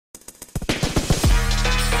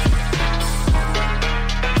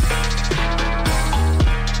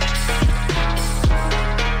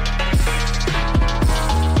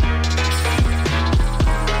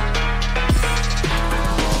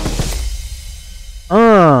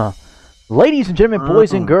Ladies and gentlemen,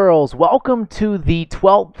 boys and girls, welcome to the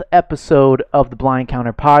 12th episode of the Blind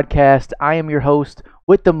Counter podcast. I am your host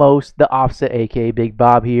with the most, the Offset, aka Big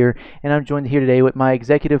Bob here, and I'm joined here today with my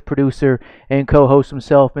executive producer and co-host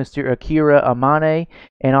himself, Mr. Akira Amane,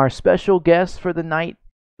 and our special guest for the night,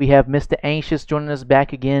 we have Mr. Anxious joining us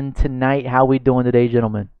back again tonight. How we doing today,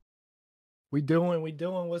 gentlemen? We doing.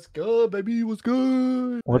 What's good, baby? What's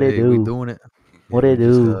good? What they do? We doing it. What they we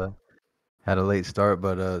just do? had a late start,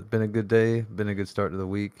 but been a good day. Been a good start to the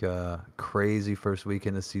week. Crazy first week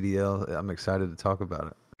in the CDL. I'm excited to talk about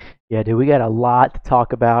it. Yeah, dude, we got a lot to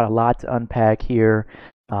talk about, a lot to unpack here.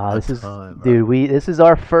 This is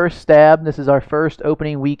our first stab. This is our first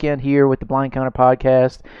opening weekend here with the Blind Counter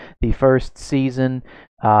podcast, the first season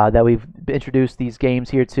that we've introduced these games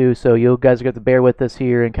here too. So you guys are going to bear with us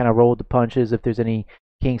here and kind of roll with the punches if there's any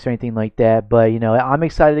kinks or anything like that. But I'm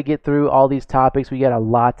excited to get through all these topics. We got a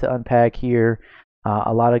lot to unpack here.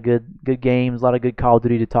 A lot of good games, a lot of good Call of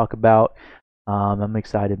Duty to talk about. I'm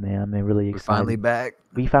excited, man. I'm really excited.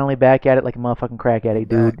 We finally back at it like a motherfucking crack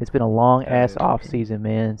addict, dude. It's been a long ass off season,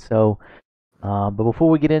 man. So, but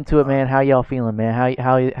before we get into it, man, how y'all feeling, man?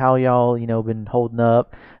 How y'all been holding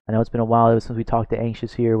up? I know it's been a while since we talked to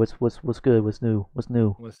Anxious here. What's good? What's new? What's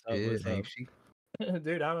up?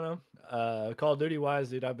 Dude, I don't know. Call of Duty wise,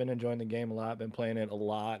 dude, I've been enjoying the game a lot. Been playing it a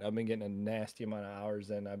lot. I've been getting a nasty amount of hours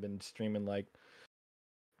in. I've been streaming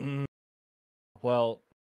well,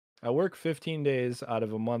 I work 15 days out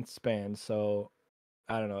of a month span, so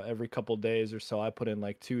I don't know, every couple days or so I put in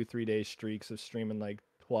like 2-3 day streaks of streaming like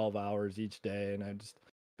 12 hours each day, and I've just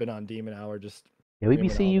been on Demon Hour just we be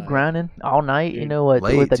seeing you grinding all night. Dude, you know what?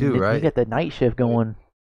 Late too, right? You got the night shift going.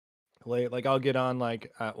 Late, like I'll get on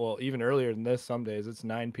like even earlier than this some days. It's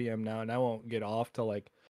 9 p.m. now, and I won't get off till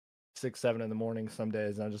like 6-7 in the morning some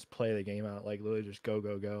days, and I'll just play the game out, like literally just go.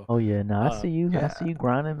 Oh yeah, no, I see you. Yeah. I see you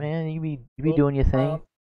grinding, man. You be doing your thing. A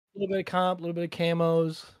little bit of comp, a little bit of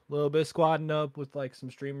camos, a little bit of squadding up with like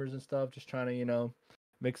some streamers and stuff, just trying to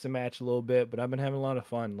mix and match a little bit. But I've been having a lot of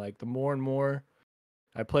fun. Like the more and more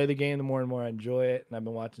I play the game, the more and more I enjoy it. And I've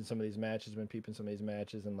been watching some of these matches, been peeping some of these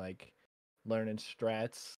matches, and like learning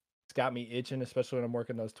strats. It's got me itching, especially when I'm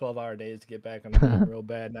working those 12-hour days to get back on the game real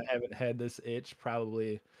bad. And I haven't had this itch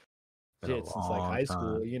probably since like high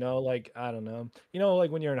school. Like I don't know.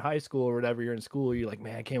 Like when you're in high school or whatever, you're in school, you're like,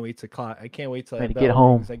 man, I can't wait to get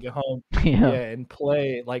home. I get home, yeah, and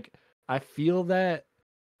play. Like I feel that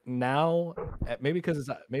now. Maybe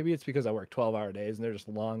it's because I work 12-hour days and they're just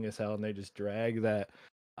long as hell and they just drag. That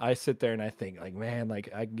I sit there and I think like, man, like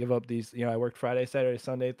I give up these. I worked Friday, Saturday,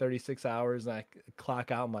 Sunday, 36 hours, and I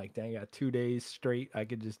clock out. I'm like, dang, I got 2 days straight. I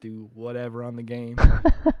could just do whatever on the game.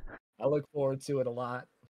 I look forward to it a lot.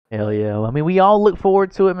 Hell yeah. I mean, we all look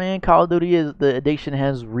forward to it, man. Call of Duty the addiction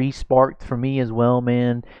has re-sparked for me as well,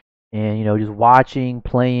 man. And, just watching,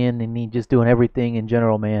 playing, and just doing everything in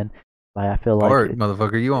general, man. Like, I feel like...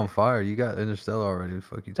 motherfucker, you on fire. You got Interstellar already.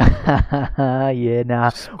 Fuck you talking about. Yeah,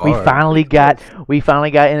 nah. We finally got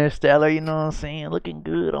Interstellar, you know what I'm saying? Looking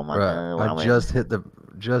good. Oh, my God. Wow, I just hit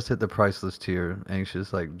the priceless tier,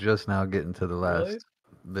 Anxious. Like, just now getting to the last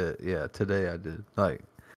bit. Yeah, today I did. Like...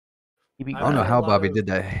 I don't know how Bobby did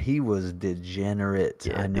that. He was degenerate.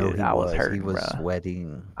 Yeah, I know dude, he was. Hurting, he was bro.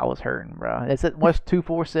 sweating. I was hurting, bro. It's at Rust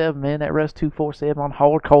 247, man. That Rust 247 on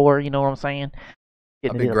hardcore. You know what I'm saying?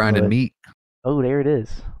 I've been grinding meat. Oh, there it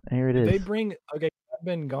is. There it is. They bring I've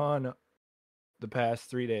been gone the past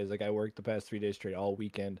 3 days. Like I worked the past 3 days straight all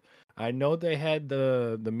weekend. I know they had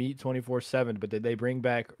the meat 24/7, but did they bring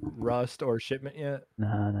back Rust or shipment yet?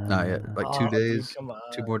 No. Not yet. Like 2 days, dude, come on,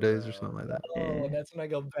 2 more days or something like that. Oh, that's when I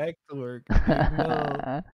go back to work. Dude,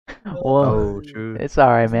 no. Well, true. It's all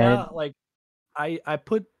right, man. Not, like I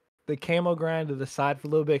put the camo grind to the side for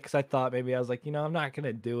a little bit because I thought maybe I was like, I'm not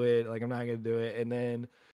gonna do it. Like I'm not gonna do it, and then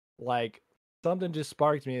like something just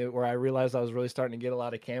sparked me where I realized I was really starting to get a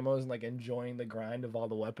lot of camos and like enjoying the grind of all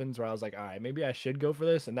the weapons. Where I was like, all right, maybe I should go for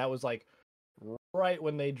this, and that was like right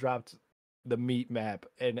when they dropped the meat map,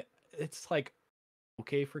 and it's like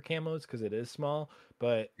okay for camos because it is small,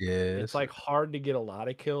 but it's like hard to get a lot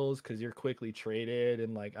of kills because you're quickly traded,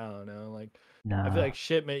 and like I don't know, like I feel like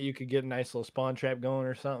shipment you could get a nice little spawn trap going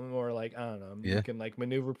or something, or like I don't know, you can like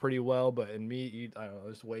maneuver pretty well, but in meat, I don't know,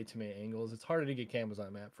 there's way too many angles. It's harder to get camos on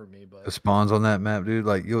that map for me. But the spawns on that map, dude,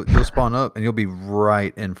 like you'll spawn up and you'll be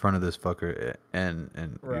right in front of this fucker,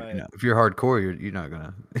 and right. If you're hardcore, you're not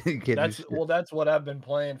gonna. You can't that's what I've been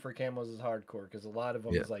playing for camos is hardcore because a lot of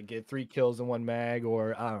them is like get 3 kills in 1 mag,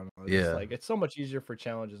 or I don't know. It's like it's so much easier for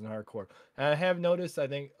challenges in hardcore. And I have noticed, I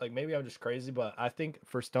think like maybe I'm just crazy, but I think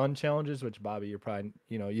for stun challenges, which Bobby, you're probably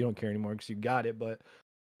you don't care anymore because you got it, but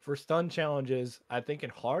for stun challenges, I think in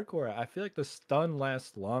hardcore, I feel like the stun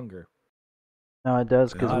lasts longer. No, it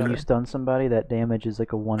does, because when you stun somebody, that damage is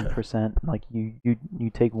like a 1%. Like you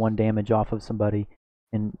take 1 damage off of somebody,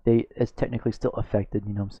 and it's technically still affected.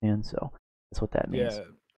 You know what I'm saying? So that's what that means. Yeah.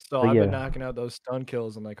 So I've been knocking out those stun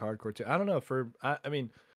kills in like hardcore too. I don't know I mean,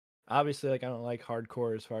 obviously like I don't like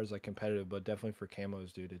hardcore as far as like competitive, but definitely for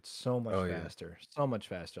camos, dude, it's so much faster. So much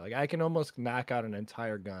faster. Like I can almost knock out an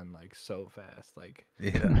entire gun like so fast. Like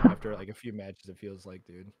after like a few matches, it feels like,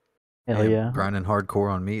 dude. Hell yeah. Grinding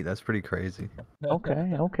hardcore on meat, that's pretty crazy.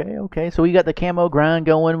 Okay. So we got the camo grind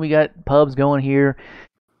going, we got pubs going here,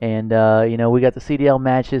 and we got the CDL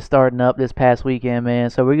matches starting up this past weekend, man.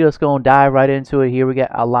 So we're just gonna dive right into it here. We got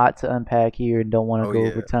a lot to unpack here and don't want to go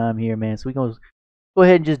over time here, man. So we're gonna go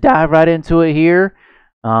ahead and just dive right into it here.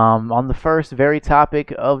 On the first very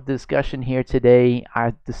topic of discussion here today,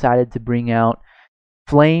 I decided to bring out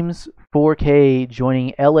Flames 4K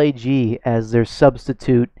joining LAG as their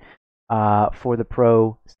substitute for the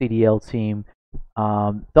pro CDL team.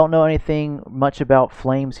 Don't know anything much about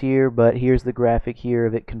Flames here, but here's the graphic here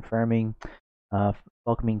of it confirming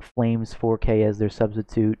welcoming Flames 4K as their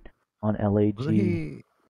substitute on LAG. Was he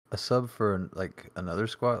a sub for like another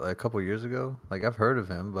squad like a couple years ago? Like I've heard of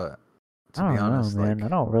him, but to be honest, man, like, I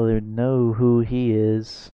don't really know who he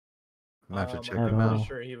is. I have to check him out.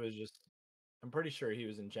 I'm pretty sure he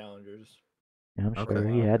was in Challengers. Yeah, I'm sure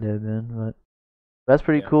he had to have been, but that's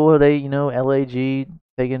pretty cool. They, LAG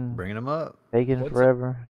bringing him up, taking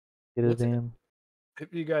forever. Get his damn.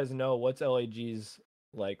 If you guys know, what's LAG's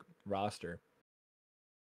like roster?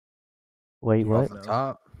 Wait, what? Off the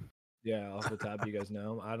top? Yeah, off the top, you guys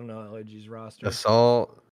know. I don't know LAG's roster.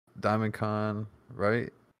 Assault, Diamond Con,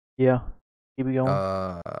 right? Yeah. Keep it going.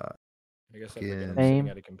 I guess I'm sitting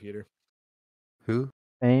at a computer. Who?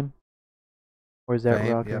 Fame. Or is that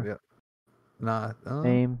Rocker? Yep. Nah.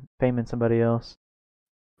 Fame and somebody else.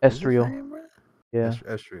 Estriel. Yeah.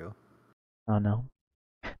 Estriel. Oh no.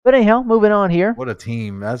 But anyhow, moving on here. What a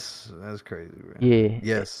team. That's crazy, bro. Yeah.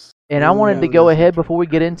 Yes. And I wanted to go ahead before we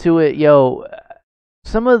get into it.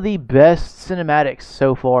 Some of the best cinematics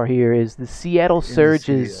so far here is the Seattle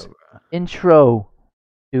Surge's intro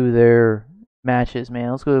to their matches, man.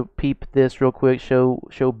 Let's go peep this real quick. Show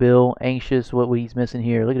Bill Anxious what he's missing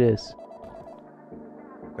here. Look at this.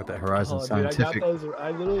 Got that Horizon Scientific. Dude, I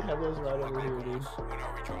literally have those right over here, dude.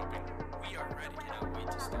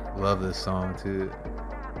 Love this song too.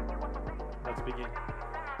 Let's begin.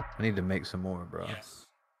 I need to make some more, bro. Yes.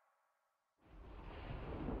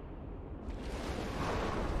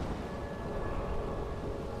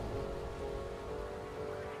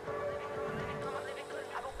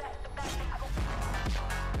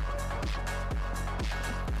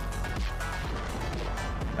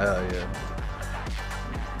 Hell yeah.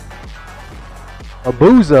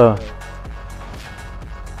 Abusa.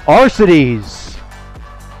 Arcides.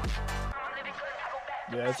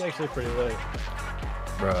 Yeah, it's actually pretty lit.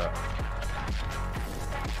 Bruh.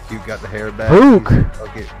 You got the hair back. Book.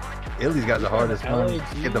 Okay. Illy's got the hardest one.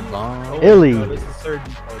 Get the bomb. Illy. This is Surge.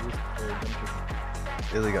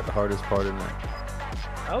 Illy got the hardest part in there.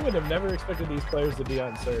 I would have never expected these players to be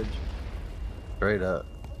on Surge. Straight up.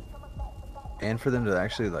 And for them to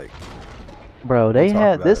actually like, bro, they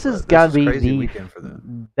had this has got to be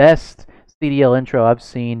the best CDL intro I've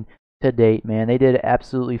seen to date, man. They did an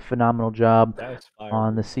absolutely phenomenal job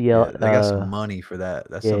on the CL. Yeah, they got some money for that.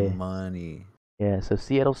 That's some money. Yeah, so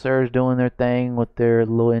Seattle Surge doing their thing with their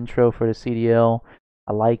little intro for the CDL.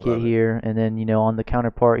 I like it here. And then, on the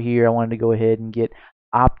counterpart here, I wanted to go ahead and get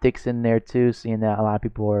Optics in there too, seeing that a lot of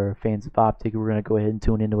people are fans of Optic. We're going to go ahead and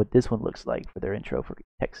tune into what this one looks like for their intro for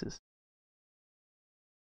Texas.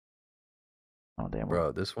 Oh damn,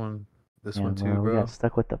 bro! This one too, bro. We got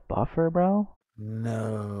stuck with the buffer, bro.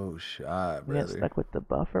 No shot, brother. We got stuck with the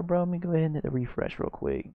buffer, bro. Let me go ahead and hit the refresh real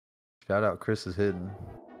quick. Shout out, Chris is hidden.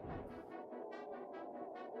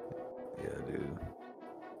 Yeah, dude.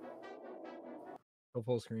 Go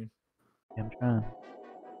full screen. Yeah, I'm trying.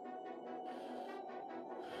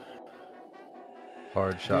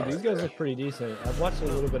 Hard shot. Dude, these guys look pretty decent. I've watched a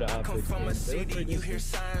little bit of Optics. They look pretty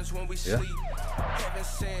decent. Yeah.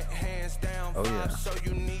 Oh yeah.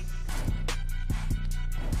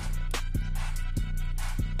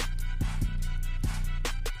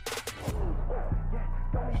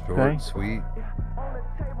 Short, sweet.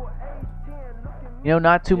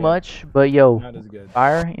 Not too much, but not as good.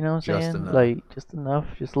 fire. You know what I'm Just saying? enough. Like just enough,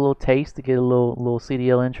 just a little taste to get a little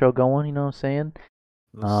CDL intro going. You know what I'm saying?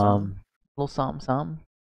 Little something.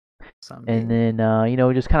 And then,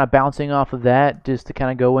 just kind of bouncing off of that, just to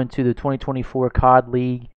kind of go into the 2024 COD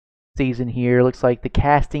League season here. Looks like the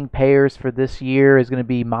casting pairs for this year is going to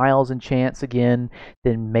be Miles and Chance again,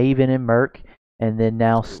 then Maven and Merc, and then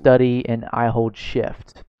now Study and I Hold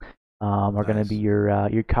Shift. Are going to be your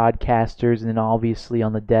codcasters, and then obviously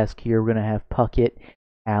on the desk here we're going to have Puckett,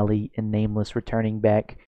 Allie, and Nameless returning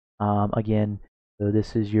back again. So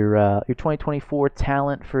this is your 2024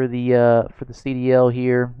 talent for the CDL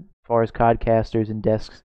here, as far as codcasters and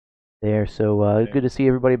desks there. So good to see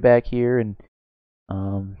everybody back here and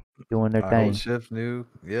doing their thing. Shift new,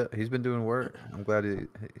 yeah, he's been doing work. I'm glad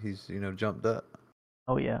he's jumped up.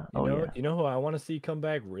 Oh yeah, You know who I want to see come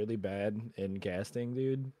back really bad in casting,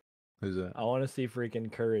 dude? Who's that? I want to see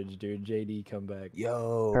freaking Courage, dude. JD come back.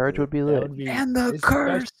 Yo, Courage would be lit. And the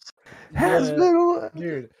curse has been,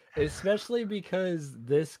 dude. Especially because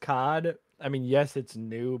this COD, I mean, yes, it's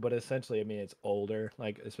new, but essentially, I mean, it's older.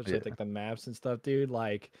 Like, especially with, like the maps and stuff, dude.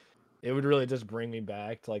 Like, it would really just bring me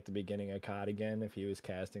back to like the beginning of COD again if he was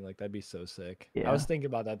casting. Like, that'd be so sick. Yeah. I was thinking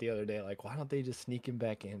about that the other day. Like, why don't they just sneak him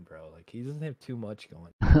back in, bro? Like, he doesn't have too much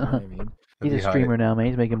going. You know what I mean? He's a streamer now, man.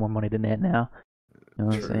 He's making more money than that now. You know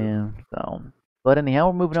what I'm saying? So, but anyhow,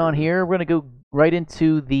 we're moving on here. We're gonna go right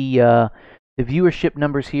into the viewership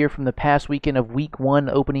numbers here from the past weekend of Week 1,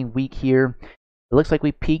 opening week here. It looks like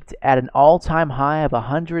we peaked at an all-time high of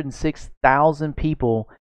 106,000 people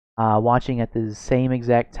watching at the same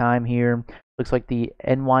exact time here. Looks like the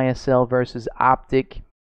NYSL versus Optic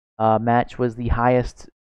match was the highest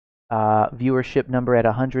viewership number at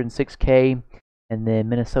 106K. And then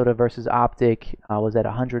Minnesota versus Optic was at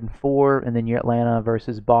 104, and then your Atlanta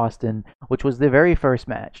versus Boston, which was the very first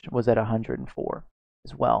match, was at 104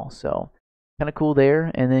 as well. So kind of cool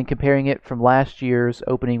there. And then comparing it from last year's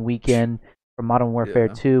opening weekend for Modern Warfare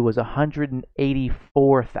 2 was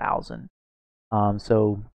 184,000.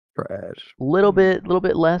 So trash. Little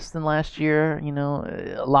bit less than last year. You know,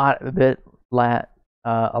 a bit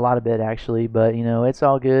actually, but it's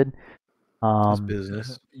all good. It's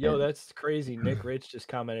business. Yo, that's crazy. Nick Rich just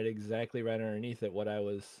commented exactly right underneath it what I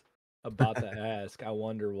was about to ask. I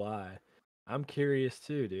wonder why. I'm curious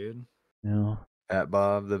too, dude. Yeah. At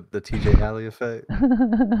Bob, the TJ Alley effect.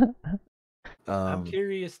 I'm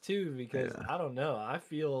curious too because I don't know. I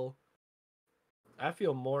feel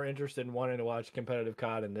more interested in wanting to watch competitive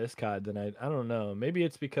COD in this COD than I don't know. Maybe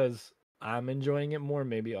it's because I'm enjoying it more.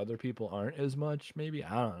 Maybe other people aren't as much. Maybe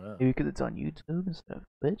I don't know. Maybe because it's on YouTube and stuff.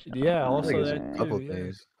 Bitch. Yeah, also that a couple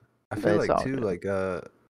things. I feel like too, like I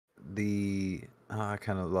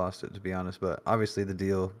kind of lost it to be honest, but obviously the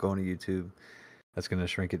deal going to YouTube, that's going to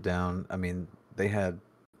shrink it down. I mean, they had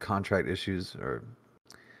contract issues or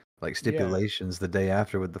like stipulations the day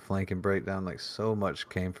after with the flank and breakdown. Like so much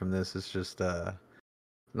came from this. It's just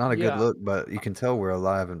not a good look, but you can tell we're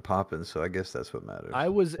alive and popping, so I guess that's what matters. I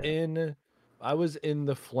was in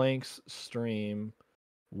the flanks stream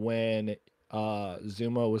when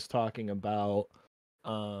Zuma was talking about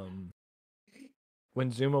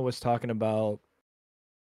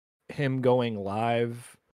him going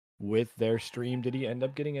live with their stream. Did he end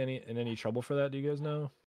up getting in any trouble for that? Do you guys know?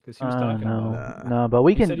 Because he was talking about no, but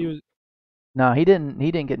we can. No, he didn't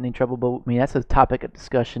get in any trouble. But I mean, that's a topic of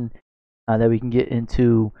discussion that we can get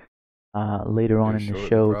into later on in the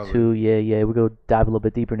show too. Yeah, we'll go dive a little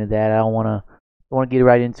bit deeper into that. I don't want to get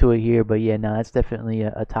right into it here, but yeah, no, that's definitely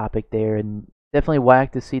a topic there, and definitely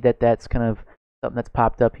whack to see that that's kind of something that's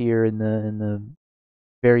popped up here in the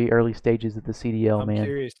very early stages of the CDL. I'm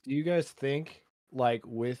curious. Do you guys think, like,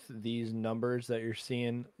 with these numbers that you're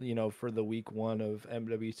seeing, for the week 1 of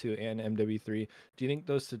MW2 and MW3, do you think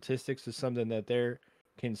those statistics is something that they're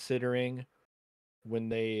considering when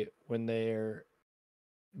they're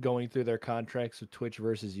going through their contracts with Twitch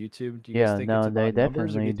versus YouTube? Do you guys think it's about they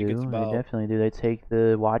numbers, definitely do. They definitely do. They take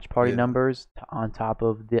the watch party numbers on top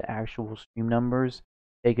of the actual stream numbers,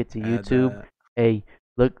 take it to YouTube. Hey,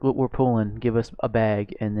 look what we're pulling. Give us a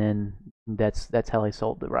bag, and then that's how they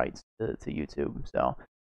sold the rights to YouTube. So,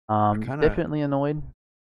 definitely annoyed.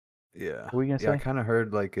 Yeah. What were you gonna say? I kind of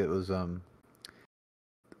heard like it was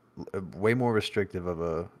way more restrictive of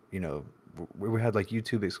a we had like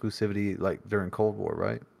YouTube exclusivity like during Cold War,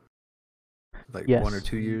 right? Like 1 or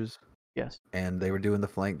 2 years. Yes. And they were doing the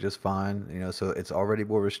flank just fine, so it's already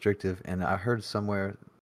more restrictive. And I heard somewhere,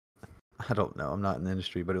 I don't know, I'm not in the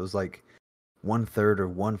industry, but it was like 1/3 or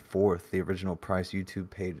 1/4 the original price YouTube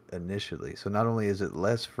paid initially. So not only is it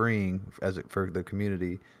less freeing for the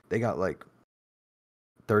community, they got like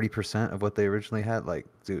 30% of what they originally had. Like,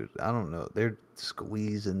 dude, I don't know. They're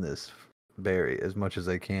squeezing this berry as much as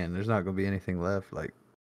they can. There's not going to be anything left. Like,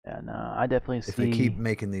 Yeah, no, I definitely see. If they keep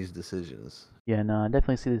making these decisions. Yeah, no, I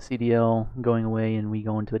definitely see the CDL going away and we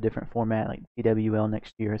go into a different format like PWL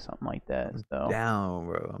next year or something like that. So down,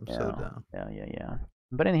 bro. I'm so down. Yeah.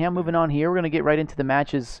 But anyhow, moving on here, we're gonna get right into the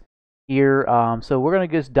matches here. So we're gonna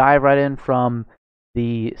just dive right in from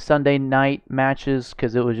the Sunday night matches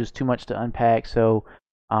because it was just too much to unpack. So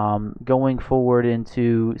going forward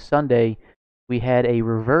into Sunday, we had a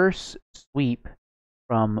reverse sweep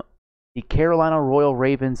from the Carolina Royal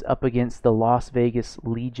Ravens up against the Las Vegas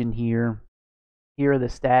Legion here. Here are the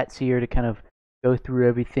stats here to kind of go through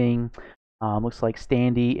everything. Looks like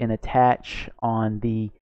Standy and Attach on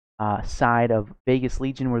the side of Vegas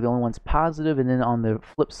Legion were the only ones positive, and then on the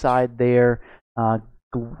flip side there,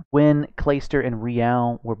 Gwen, Clayster, and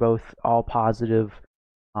Real were both all positive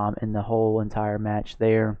in the whole entire match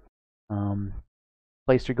there.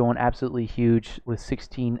 Clayster going absolutely huge with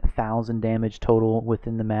 16,000 damage total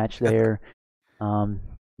within the match there.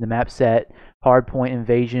 The map set, Hardpoint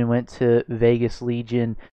Invasion went to Vegas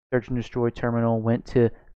Legion, Search and Destroy Terminal went to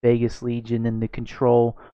Vegas Legion, and the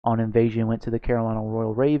control on Invasion went to the Carolina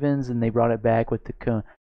Royal Ravens, and they brought it back with the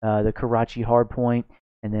Karachi Hardpoint,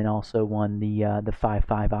 and then also won the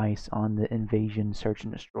 5-5 ice on the Invasion Search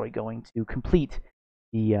and Destroy, going to complete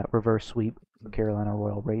the reverse sweep for Carolina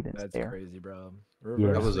Royal Ravens. That's there. Crazy, bro.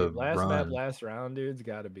 Reverse that was sweep. a last run. map, last round, dude's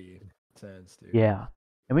got to be tense, dude. Yeah.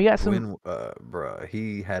 And we got some. Gwen, bruh,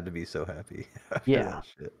 he had to be so happy. Yeah.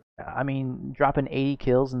 I mean, dropping 80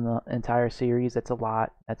 kills in the entire series, that's a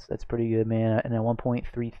lot. That's pretty good, man. And a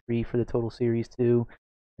 1.33 for the total series too.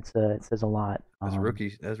 It says a lot. That's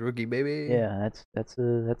rookie. That's rookie, baby. Yeah, that's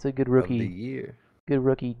a good rookie. Of the year. Good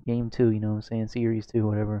rookie game too. You know what I'm saying? Series 2,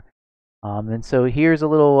 whatever. And so here's a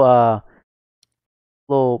little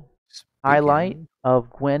highlight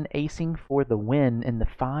of Gwen acing for the win in the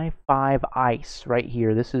 5-5 ice right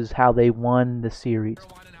here. This is how they won the series.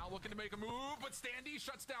 Carolina now looking to make a move, but Standy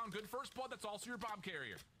shuts down. Good first blood. That's also your bomb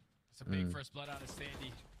carrier. It's a big first blood out of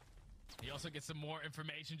Standy. He also gets some more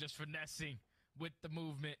information just finessing with the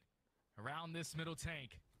movement around this middle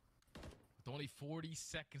tank. With only 40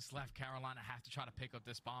 seconds left, Carolina have to try to pick up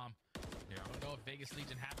this bomb. I don't know if Vegas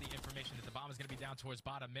Legion have the information that the bomb is going to be down towards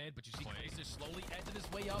bottom mid, but you see Clayster slowly edging his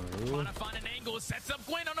way up, trying to find an angle. Sets up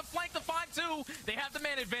Gwen on the flank to find two. They have the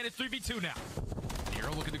man advantage, 3v2 now.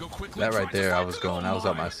 Nero looking to go quickly. That right there, I was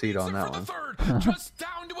out my seat on that one. Just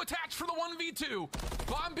down to attach for the 1v2.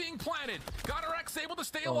 Bomb being planted. Got her X able to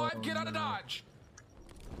stay alive, get out of dodge.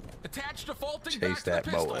 Attached defaulting back to the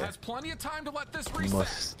pistol. Has plenty of time to let this reset.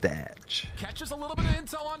 Mustache. Catches a little bit of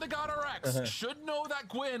intel onto Goddard X. Should know that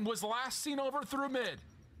Gwen was last seen over through mid.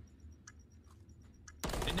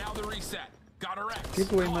 And now the reset. Goddard X.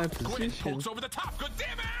 Give away my Gwen position. pokes over the top. Good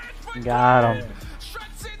damage. Got him.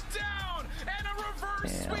 Shuts it down. And a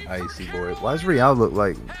reverse sweep. Icy boy. Why does Real look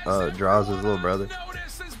like Draws' little brother?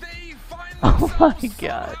 Oh my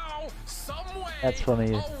god. That's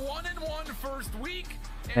funny.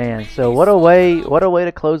 Man, so what a way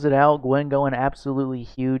to close it out. Gwen going absolutely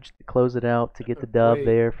huge to close it out to get the dub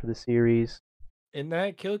there for the series. In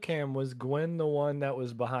that kill cam, was Gwen the one that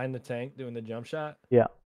was behind the tank doing the jump shot? Yeah.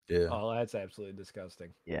 Yeah. Oh, that's absolutely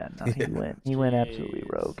disgusting. Yeah, no, he went absolutely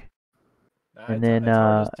rogue. And then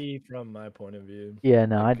hard to see from my point of view. Yeah,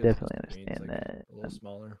 no, I definitely understand that. A little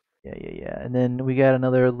smaller. Yeah. And then we got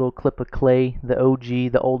another little clip of Clay, the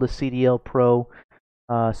OG, the oldest CDL pro.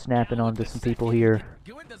 Snapping onto some people here.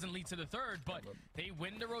 Gwen doesn't lead to the third, but they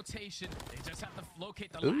win the rotation. They just have to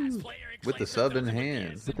locate the last player. With the sub in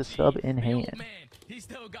hand. With the sub in hand. Man, he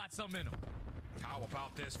still got some in him. How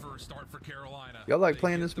about this for a start for Carolina? Y'all like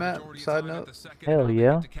playing this map? Side note. Hell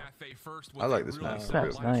yeah. I like this map. This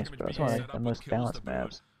map's nice, bro. It's one of the most balanced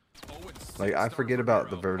maps. Like, I forget about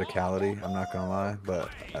the verticality, I'm not gonna lie, but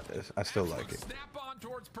I still like it.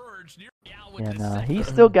 Yeah, nah, he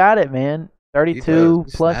still got it, man. 32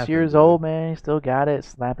 plus snapping, years old, man. He still got it.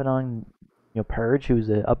 Slapping on, Purge, who's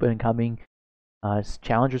an up and coming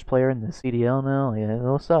challengers player in the CDL now. Yeah,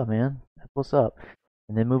 what's up, man? What's up?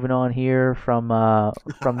 And then moving on here from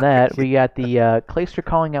that, we got the Clayster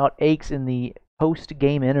calling out Aches in the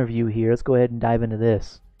post-game interview here. Let's go ahead and dive into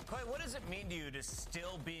this. Clay, what does it mean to you to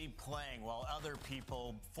still be playing while other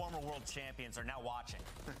people, former world champions, are now watching?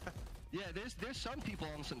 Yeah, there's some people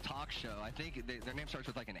on some talk show. I think their name starts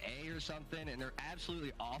with like an A or something, and they're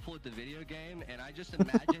absolutely awful at the video game. And I just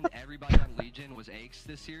imagine everybody on Legion was Aches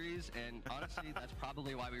this series, and honestly, that's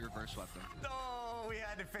probably why we reverse swept them. No, we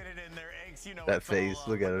had to fit it in there, Aches. You know that face,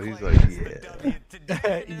 look at him. He's like,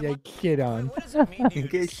 yeah. Yeah, kid on.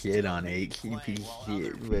 Get shit on Aches. You piece of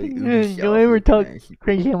shit. Don't ever talk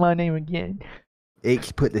crazy on my name again.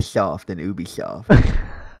 Aches put the soft in Ubisoft.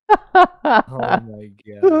 Oh my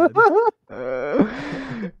god.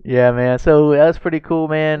 Yeah, man. So that's pretty cool,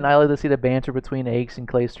 man. I like to see the banter between Aches and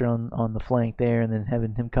Clayster on the flank there, and then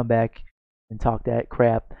having him come back and talk that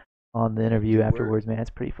crap on the interview afterwards, man. That's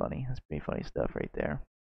pretty funny. That's pretty funny stuff right there.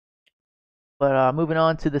 But moving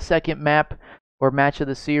on to the second map or match of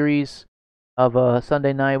the series of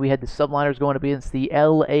Sunday night, we had the Subliners going up against the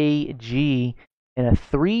LAG in a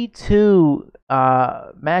 3-2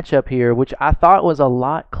 matchup here, which I thought was a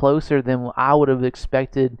lot closer than I would have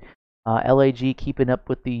expected. LAG keeping up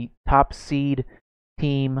with the top seed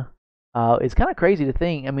team. It's kind of crazy to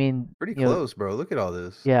think. I mean, pretty close, bro. Look at all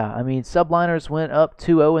this. Yeah, I mean, Subliners went up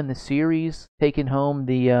 2-0 in the series, taking home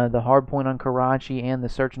the hard point on Karachi and the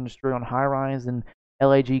search and destroy on High Rise, and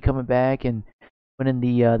LAG coming back and winning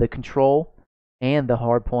the control and the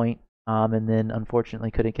hard point. And then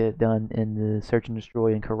unfortunately couldn't get it done in the search and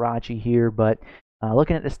destroy in Karachi here. But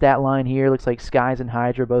looking at the stat line here, looks like Skies and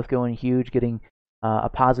Hydra both going huge, getting a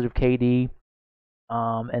positive KD.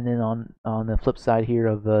 And then on the flip side here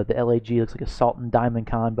of the LAG, looks like Assault and Diamond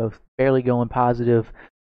Con both barely going positive.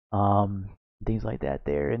 Things like that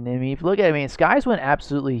there. And I mean, if you look at it, man, Skies went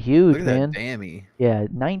absolutely huge, look at man. That dammy. Yeah,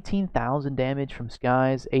 19,000 damage from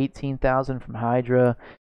Skies, 18,000 from Hydra.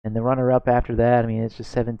 And the runner-up after that, I mean, it's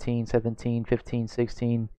just 17, 17, 15,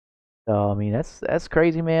 16. So, I mean, that's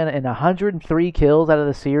crazy, man. And 103 kills out of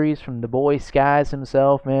the series from the boy Skies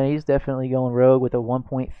himself, man. He's definitely going rogue with a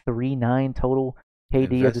 1.39 total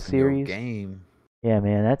KD of the series. Game. Yeah,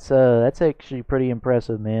 man, that's actually pretty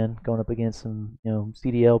impressive, man. Going up against some,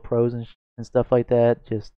 CDL pros and stuff like that.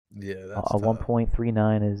 Just that's a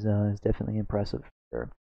 1.39 is definitely impressive. Sure.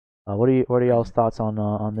 What are y'all's thoughts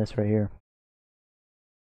on this right here?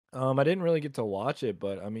 I didn't really get to watch it,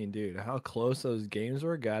 but I mean, dude, how close those games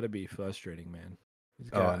were gotta be frustrating, man.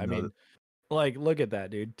 I mean, like, look at that,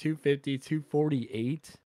 dude. 250, 248,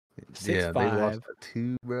 6-5. Yeah, they lost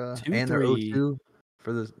 2, bro. And they're 0-2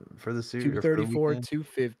 for the series. 234,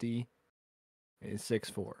 250, and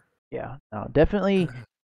 6-4. Yeah, no, definitely.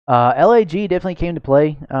 LAG definitely came to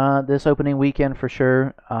play this opening weekend for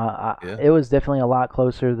sure. It was definitely a lot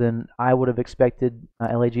closer than I would have expected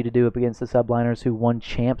LAG to do up against the Subliners, who won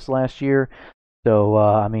champs last year. So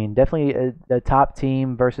I mean, definitely the top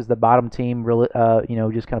team versus the bottom team. Really,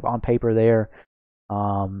 just kind of on paper there.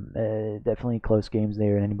 Definitely close games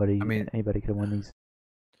there, and anybody could have won these.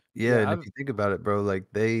 Yeah, and if you think about it, bro, like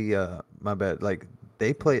they, my bad, like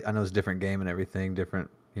they play. I know it's a different game and everything, different,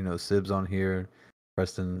 Sibs on here.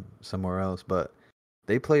 Preston somewhere else, but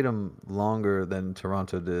they played them longer than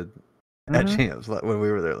Toronto did at champs when we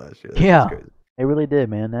were there last year. They really did,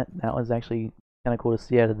 man. That was actually kind of cool to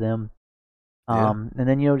see out of them. And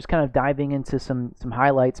then just kind of diving into some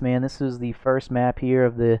highlights, man. This is the first map here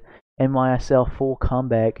of the NYSL full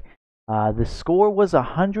comeback. The score was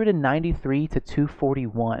 193 to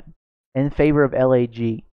 241 in favor of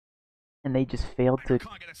LAG. And they just failed to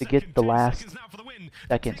get the last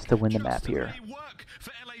seconds to win the map here.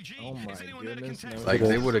 Oh my goodness. Like,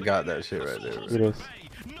 they would have got that shit right there. It is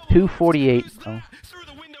 248.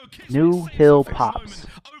 New Hill Pops.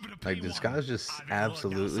 Like, did Skies just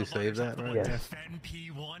absolutely save that right? Yes. Defend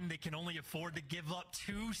P1, they can only afford to give up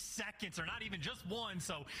 2 seconds, or not even just one,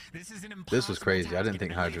 so this is an impossible. This was crazy. I didn't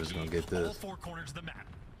think Hydra was going to get this.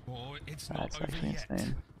 That's actually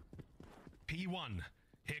insane. P1.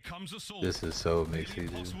 Here comes Assault. This is so mixy,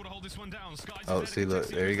 dude. Oh, see, look,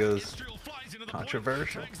 there he goes.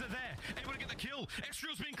 Controversial. Able to get the kill.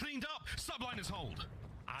 Extrial's being cleaned up. Subliners hold.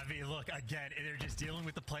 I mean, look, again, they're just dealing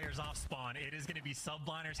with the players off spawn. It is going to be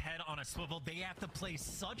Subliners head on a swivel. They have to play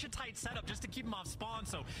such a tight setup just to keep them off spawn.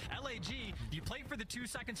 So, LAG, you play for the 2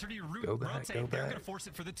 seconds or do you rotate? They're going to force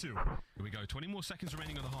it for the 2. Here we go. 20 more seconds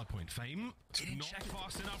remaining on the hard point. Fame, not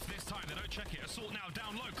fast enough this time. They don't check it. Assault now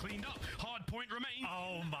down low, cleaned up. Hard point remains.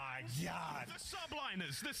 Oh my god. The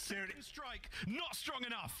Subliners, the second strike, not strong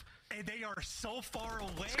enough. And they are so far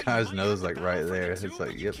away. This guy's nose, like, right there. It's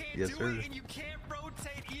like, yep, yes, sir. And you can't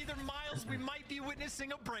rotate either, Miles. We might be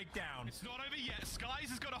witnessing a breakdown. It's not over yet. Skies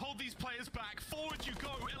has got to hold these players back. Forward you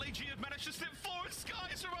go. LAG have managed to slip forward.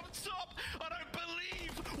 Skies are up top. I don't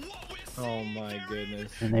believe what we're seeing. Oh my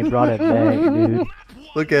goodness. And they brought it back, dude.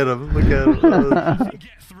 Look at him. Look at him.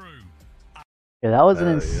 Yeah, that was an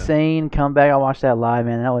insane comeback. I watched that live,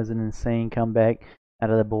 man. That was an insane comeback out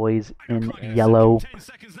of the boys in yellow.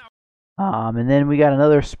 And then we got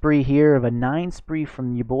another spree here of a 9 spree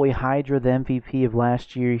from your boy Hydra, the MVP of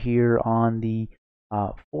last year here on the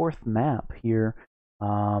 4th map here.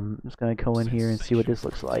 I'm just gonna go in here and see what this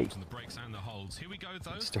looks like.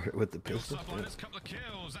 Start it with the pistol. Couple of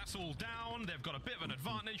kills. That's all down. They've got a bit of an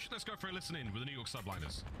advantage. Let's go for a listen in with the New York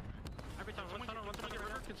Subliners. Every time, someone get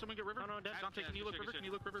river? Can someone get river? No, Dante, can you look river? Can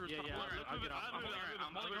you look river? Yeah, I'll get off.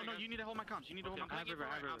 No, you need to hold my comms. You need to hold my comms.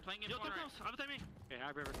 I'm playing it. Yo, top comes. I'm me. Okay, I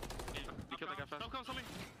have river. Because I got fast. Top comes, tell me.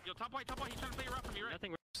 Yo, top white. He's trying to play around for me, right?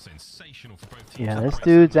 Nothing. Sensational for both teams. Yeah, this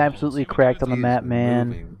dude's absolutely cracked on the map,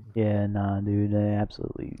 man. Yeah, nah, dude,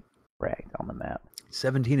 absolutely cracked on the map.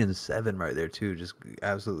 17-7 right there too, just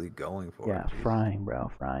absolutely going for it. Yeah, frying, bro,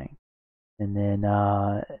 frying. And then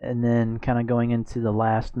kind of going into the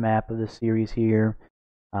last map of the series here,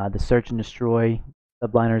 the Search and Destroy.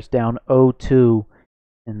 Subliners down 0-2,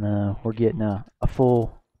 and we're getting a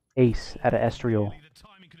full ace out of Estriel.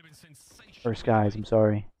 Or Skies, I'm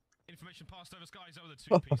sorry. Information passed over Skies over the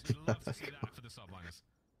two pieces. Love to see that for the Subliners.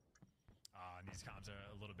 These comms are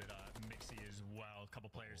a little bit mixy as well. A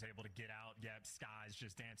couple players able to get out. Yep, Sky's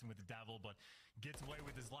just dancing with the devil, but gets away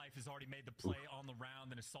with his life. Has already made the play on the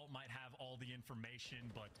round. And Assault might have all the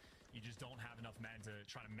information, but you just don't have enough men to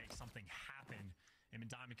try to make something happen. Him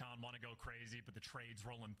and Diamond want to go crazy, but the trade's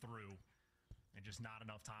rolling through. And just not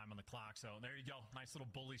enough time on the clock. So there you go. Nice little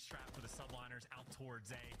bully strap for the Subliners out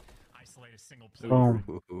towards A. Isolate a single player.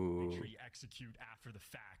 Make sure you execute after the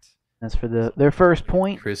fact. That's for their first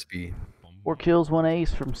point. Crispy. 4 kills, 1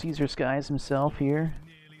 ace from Caesar Skies himself here.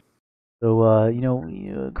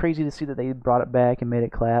 So, crazy to see that they brought it back and made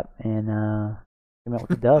it clap and came out with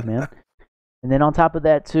the dub, man. And then on top of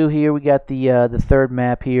that, too, here we got the third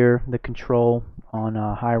map here, the Control on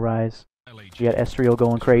High Rise. We got Estriel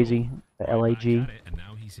going crazy, the LAG. And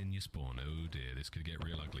now he's in your spawn. Oh dear, this could get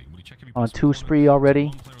real ugly. Will you check on 2 spree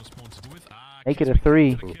already. Make it a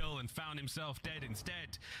 3. Found himself dead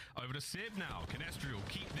instead. Over to Sib now. Can Estriel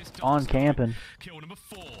keep this on camping? Kill number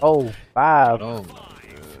 4. Oh, 5.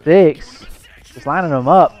 6. Just lining them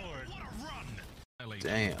up.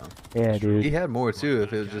 Damn. Yeah, dude. He had more too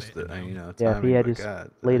if it was just the time. Yeah, if he had just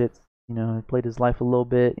played it, played his life a little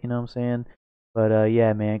bit, you know what I'm saying? But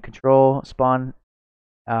yeah, man, Control, spawn,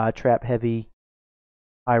 trap heavy,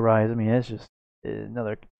 High Rise. I mean, it's just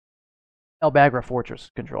another El Bagra Fortress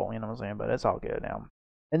Control, you know what I'm saying? But it's all good now.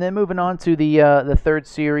 And then moving on to the third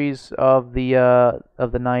series of the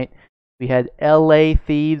night, we had LA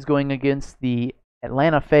Thieves going against the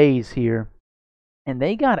Atlanta FaZe here, and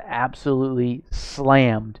they got absolutely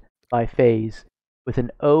slammed by FaZe with an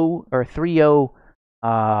 3-0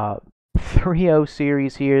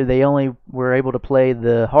 series here. They only were able to play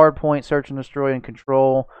the hardpoint, Search and Destroy, and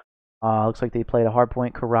Control. Looks like they played a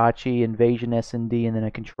hardpoint Karachi, Invasion S&D, and then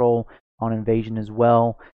a Control on Invasion as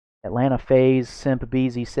well. Atlanta FaZe, Simp,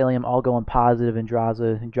 BZ, Cilium all going positive, and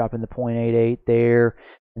Draza dropping the .88 there,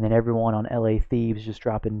 and then everyone on LA Thieves just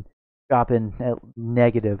dropping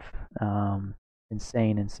negative.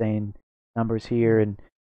 Insane numbers here, and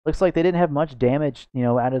looks like they didn't have much damage,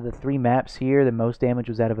 out of the 3 maps here. The most damage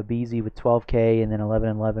was out of a BZ with 12k, and then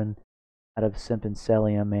 11 out of Simp and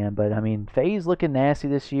Celium, man. But I mean, FaZe looking nasty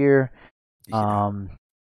this year. Yeah.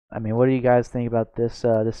 I mean, what do you guys think about this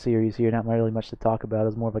series here? Not really much to talk about. It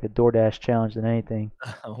was more of like a DoorDash challenge than anything.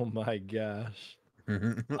 Oh my gosh,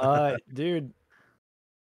 dude!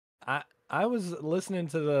 I was listening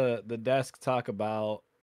to the desk talk about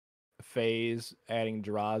FaZe adding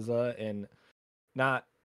Draza, and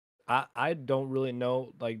I don't really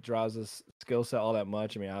know like Draza's skill set all that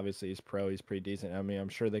much. I mean, obviously he's pro, he's pretty decent. I mean, I'm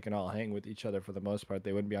sure they can all hang with each other for the most part.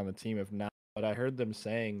 They wouldn't be on the team if not. But I heard them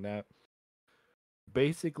saying that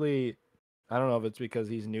basically, I don't know if it's because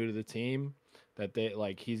he's new to the team that they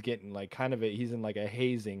like he's getting like he's in like a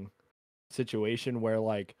hazing situation where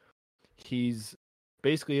like he's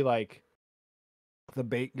basically like the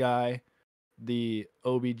bait guy, the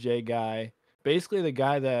OBJ guy, basically the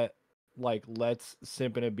guy that like lets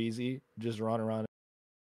Simp and Abizi just run around,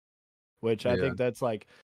 which I think that's like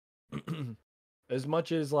as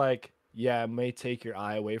much as like it may take your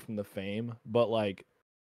eye away from the fame, but like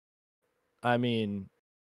I mean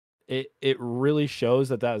it really shows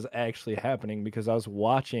that is actually happening, because I was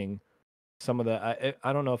watching some of the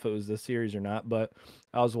I don't know if it was this series or not, but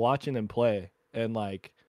I was watching them play, and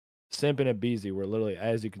like Simp and Abizi were literally,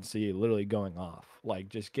 as you can see, literally going off, like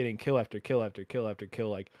just getting kill after kill after kill after kill,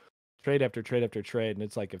 like trade after trade after trade. And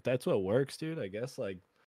it's like, if that's what works, dude, I guess like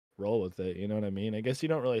roll with it. You know what I mean? I guess you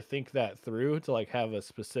don't really think that through to like have a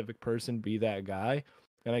specific person be that guy.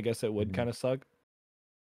 And I guess it would kind of suck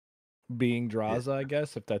being Draza, I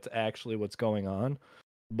guess, if that's actually what's going on.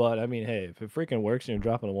 But I mean, hey, if it freaking works and you're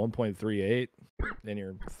dropping a 1.38 and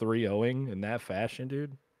you're 3-0ing in that fashion,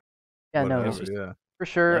 dude. Yeah, Whatever. no, For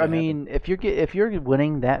sure. I mean, if you're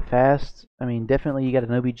winning that fast, I mean, definitely you got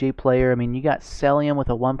an OBJ player. I mean, you got Celium with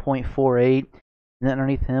a 1.48, and then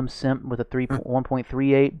underneath him, Simp with a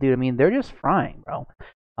 1.38. Dude, I mean, they're just frying, bro.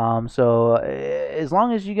 So as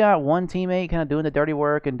long as you got one teammate kind of doing the dirty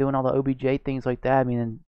work and doing all the OBJ things like that, I mean,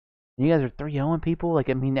 and you guys are 3-0 people. Like,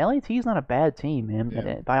 I mean, LAT is not a bad team, man.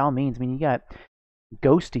 Yeah. By all means, I mean, you got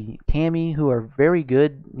Ghosty, Cammy, who are very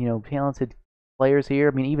good, talented players here.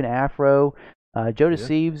 I mean, even Afro. Joe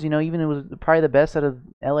Deceives, even it was probably the best out of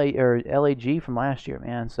LA or LAG from last year,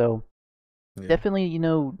 man. So definitely,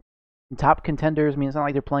 top contenders. I mean, it's not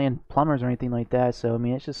like they're playing plumbers or anything like that. So I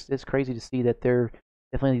mean, it's crazy to see that they're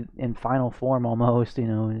definitely in final form almost.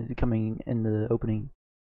 Coming in the opening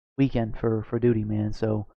weekend for duty, man.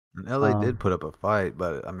 So and LA did put up a fight,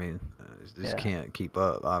 but I mean, just can't keep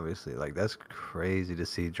up. Obviously, like that's crazy to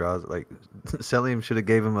see draws. Like Celium should have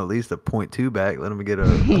gave him at least a 0.2 back. Let him get a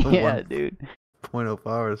yeah, dude. 0.05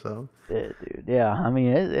 or something. Yeah, dude. Yeah, I mean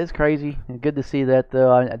it's crazy. Good to see that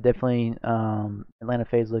though. I definitely Atlanta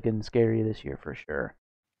FaZe looking scary this year for sure.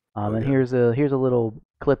 And here's a little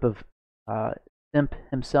clip of Simp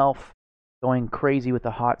himself going crazy with the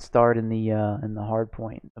hot start in the hard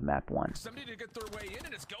point of map 1. Somebody to get their way in,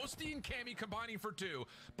 and it's Ghosty and Cammy combining for 2,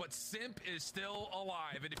 but Simp is still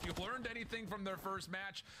alive. And if you've learned anything from their first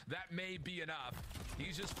match, that may be enough.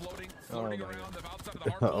 He's just floating around the outside of the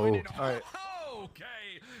hard point. All right. Okay.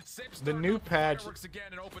 The new patch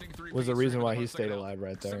was the reason why he stayed alive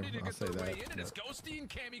right there. I'll say that.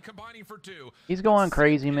 He's going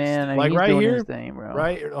crazy, man. I mean, like he's right doing here, his thing, bro.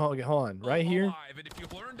 Right? Hold on. Right here.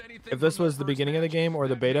 If this was the beginning of the game or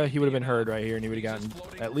the beta, he would have been heard right here, and he would have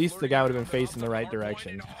gotten. At least the guy would have been facing the right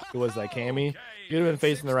direction. It was like Cammy. He would have been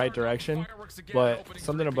facing the right direction, but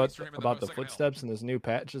something about the footsteps in this new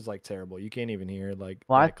patch is like terrible. You can't even hear like.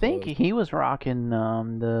 Well, I think he was rocking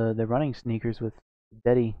the running sneakers with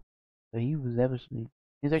Deddy. So he was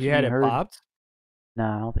actually had it popped.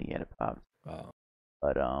 Nah, I don't think he had it popped. Oh.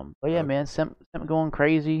 But yeah, man, Simp going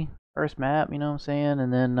crazy. First map, you know what I'm saying?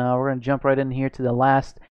 And then we're gonna jump right in here to the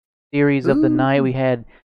last series of the night. We had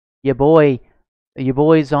your boys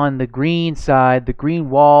on the green side, the green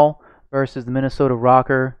wall versus the Minnesota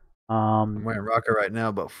Rocker. I'm wearing Rocker right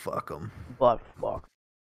now, but fuck them. But fuck.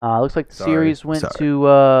 Looks like the series went to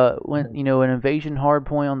an invasion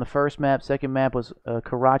hardpoint on the first map. Second map was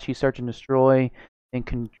Karachi Search and Destroy and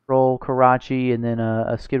Control Karachi, and then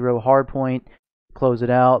a Skid Row hardpoint to close it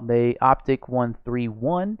out. They Optic won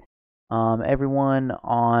 3-1. Everyone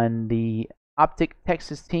on the Optic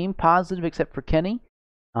Texas team positive except for Kenny,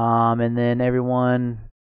 and then everyone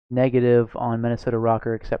negative on Minnesota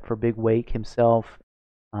Rocker except for Big Wake himself.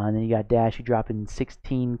 And then you got Dashy dropping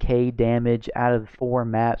 16k damage out of 4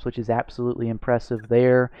 maps, which is absolutely impressive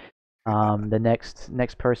there. The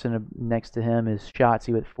next person next to him is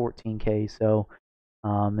Shotzi with 14k. So,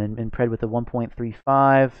 and Pred with the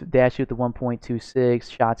 1.35, Dashy with the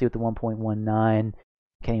 1.26, Shotzi with the 1.19,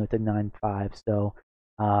 Kenny with the 9.5. So,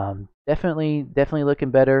 definitely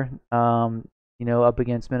looking better. Up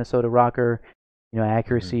against Minnesota Rocker.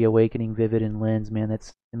 Accuracy, Awakening, Vivid, and Lens, man,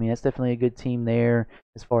 that's definitely a good team there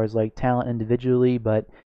as far as like talent individually, but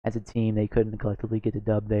as a team they couldn't collectively get the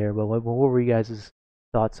dub there. But what were you guys'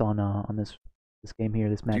 thoughts on this game here,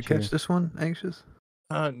 this match? Did you catch this one, Anxious?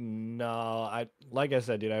 No, like I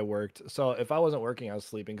said, dude, I worked. So if I wasn't working, I was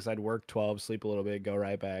sleeping because I'd work 12, sleep a little bit, go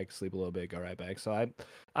right back, sleep a little bit, go right back. So I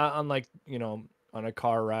unlike on a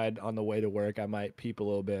car ride on the way to work, I might peep a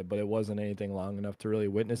little bit, but it wasn't anything long enough to really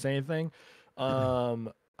witness anything.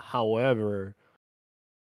 However,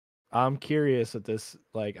 I'm curious at this,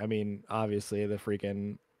 obviously the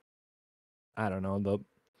freaking, I don't know,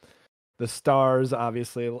 the stars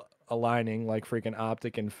obviously aligning like freaking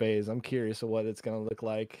Optic and FaZe. I'm curious of what it's going to look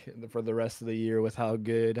like for the rest of the year with how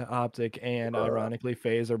good Optic and ironically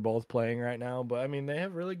FaZe are both playing right now. But they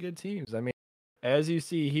have really good teams. As you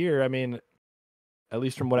see here, at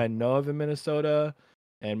least from what I know of in Minnesota,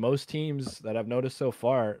 and most teams that I've noticed so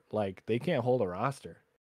far, they can't hold a roster.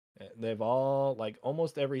 They've all,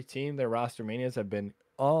 almost every team, their roster manias have been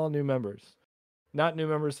all new members. Not new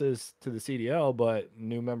members to the CDL, but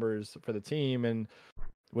new members for the team. And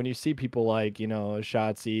when you see people like,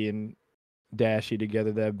 Shotzi and Dashy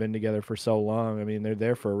together that have been together for so long, they're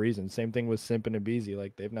there for a reason. Same thing with Simp and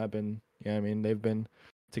Abizi. They've not been, they've been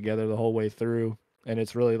together the whole way through. And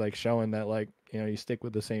it's really, showing that, you stick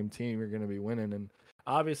with the same team, you're going to be winning. And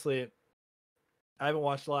obviously, I haven't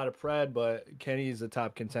watched a lot of Pred, but Kenny's a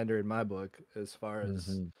top contender in my book as far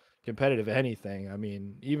as competitive anything.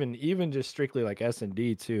 Even just strictly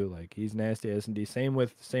S&D too. He's nasty S&D. Same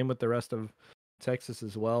with the rest of Texas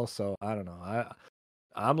as well. So I don't know.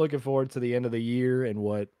 I'm looking forward to the end of the year and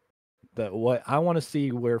what I want to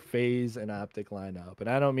see where FaZe and Optic line up. And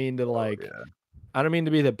I don't mean to I don't mean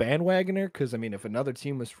to be the bandwagoner because I mean if another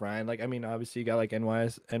team was frying, like I mean obviously you got like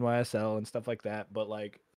NYSL and stuff like that, but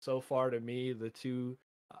like so far to me the two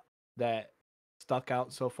that stuck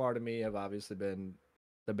out so far to me have obviously been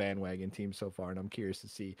the bandwagon team so far, and I'm curious to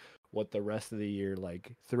see what the rest of the year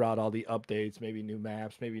like throughout all the updates, maybe new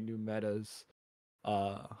maps, maybe new metas,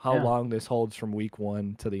 how long this holds from week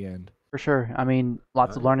 1 to the end. For sure. I mean,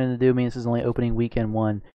 lots of learning to do. I mean, this is only opening weekend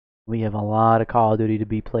 1. We have a lot of Call of Duty to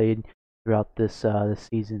be played throughout this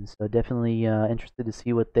season. So definitely interested to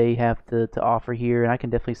see what they have to offer here. And I can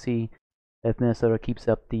definitely see if Minnesota keeps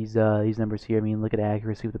up these numbers here. I mean, look at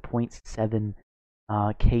accuracy with a .7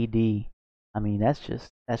 KD. I mean, that's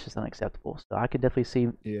just unacceptable. So I could definitely see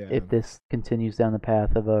if this continues down the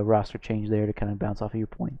path of a roster change there to kind of bounce off of your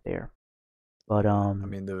point there. But I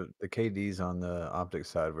mean, the KDs on the Optic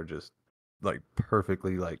side were just like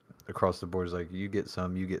perfectly like across the boards. Like you get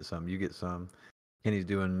some, you get some, you get some. Kenny's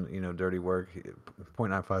doing dirty work.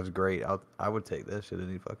 .95 is great. I would take that shit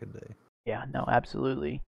any fucking day. Yeah, no,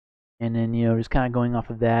 absolutely. And then just kind of going off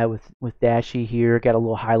of that with Dashy here, got a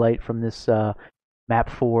little highlight from this map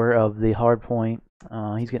 4 of the hard point.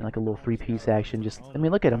 He's getting like a little 3-piece action. Just I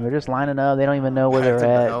mean, look at them. They're just lining up. They don't even know where they're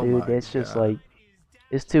at, dude. It's just like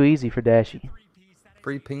it's too easy for Dashy.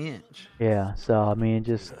 Free pinch. Yeah, so I mean,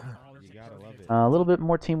 just a little bit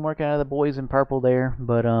more teamwork out of the boys in purple there,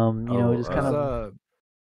 but just kind of.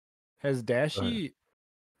 Has Dashy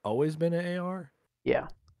always been an AR? Yeah.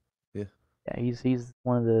 Yeah. Yeah, he's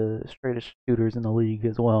one of the straightest shooters in the league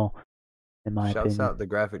as well, in my opinion. Shouts out the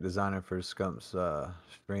graphic designer for Scump's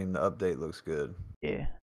stream. The update looks good. Yeah,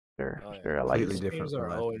 sure. I like it. Streams are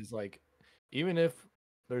always like, even if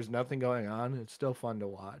there's nothing going on, it's still fun to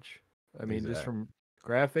watch. I mean, just from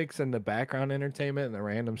graphics and the background entertainment and the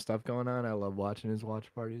random stuff going on, I love watching his watch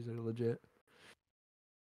parties. They're legit.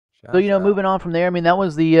 So moving on from there, I mean that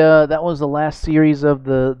was the last series of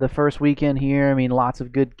the first weekend here. I mean, lots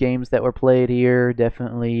of good games that were played here.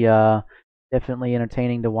 Definitely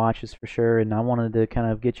entertaining to watch, is for sure. And I wanted to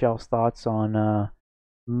kind of get y'all's thoughts on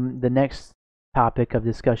the next topic of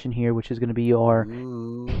discussion here, which is going to be our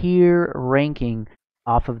tier ranking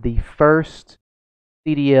off of the first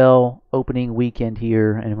CDL opening weekend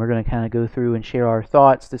here, and we're going to kind of go through and share our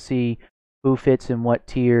thoughts to see who fits in what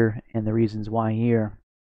tier and the reasons why here.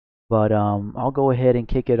 But I'll go ahead and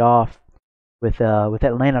kick it off with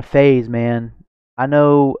Atlanta FaZe, man. I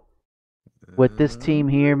know with this team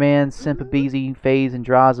here, man, Simpa, FaZe, and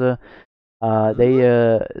Draza,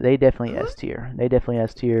 they definitely S tier. They definitely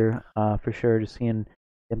S tier for sure. Just seeing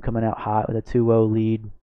them coming out hot with a 2-0 lead.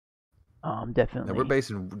 Definitely. And we're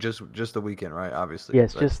basing just the weekend, right? Obviously.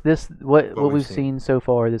 Yes, just this what we've seen so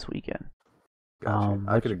far this weekend. Gotcha.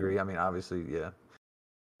 I could agree. I mean, obviously, yeah.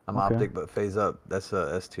 I'm Optic, but FaZe up. That's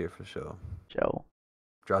a S tier for sure. Joe.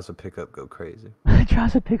 Draza pickup go crazy.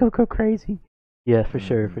 Draza pickup go crazy. Yeah, for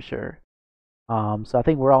sure, for sure. So I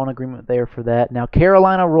think we're all in agreement there for that. Now,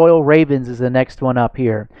 Carolina Royal Ravens is the next one up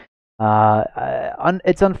here.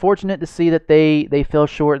 It's unfortunate to see that they fell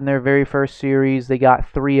short in their very first series. They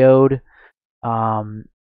got 3-0'd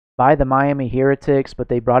by the Miami Heretics, but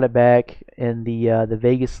they brought it back in the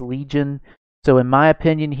Vegas Legion. So in my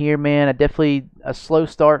opinion here, man, definitely a slow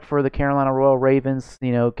start for the Carolina Royal Ravens.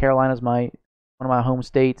 Carolina's one of my home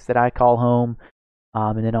states that I call home,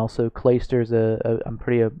 and then also Clayster's I'm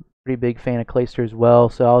pretty big fan of Clayster as well.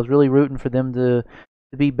 So I was really rooting for them to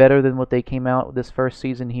be better than what they came out this first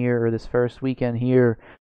season here or this first weekend here.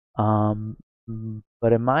 But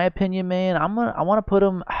in my opinion, man, I want to put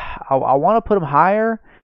them. I want to put them higher.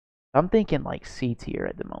 I'm thinking like C tier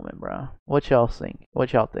at the moment, bro. What y'all think?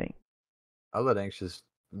 I'll let Anxious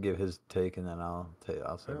give his take, and then I'll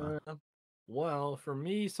say mine. Well, for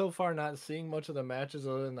me, so far, not seeing much of the matches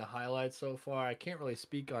other than the highlights so far. I can't really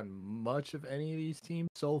speak on much of any of these teams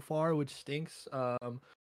so far, which stinks. At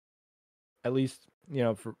least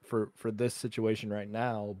for this situation right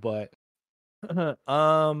now. But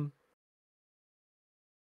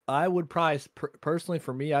I would probably personally,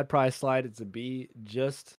 for me, I'd probably slide it to B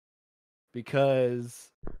just because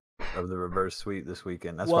of the reverse sweep this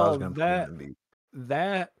weekend. That's why I was going to put it in B.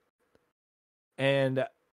 That and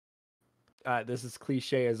this is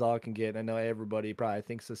cliche as all can get. I know everybody probably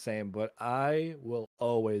thinks the same, but I will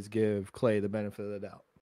always give Clay the benefit of the doubt.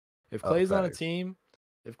 If Clay's on a team,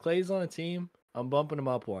 I'm bumping him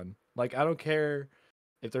up one. Like, I don't care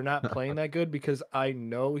if they're not playing that good, because I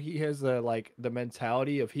know he has the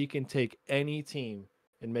mentality of he can take any team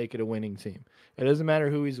and make it a winning team. It doesn't matter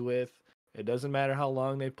who he's with. It doesn't matter how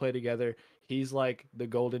long they've played together. He's like the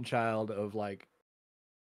golden child of like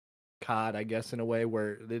COD, I guess, in a way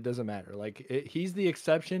where it doesn't matter. Like he's the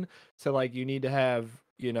exception. So like you need to have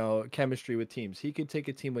chemistry with teams. He could take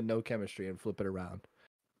a team with no chemistry and flip it around.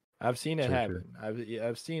 I've seen it happen.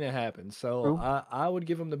 I've seen it happen. So I would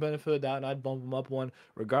give him the benefit of the doubt, and I'd bump him up one,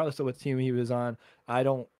 regardless of what team he was on.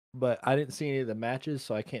 But I didn't see any of the matches,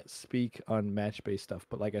 so I can't speak on match-based stuff.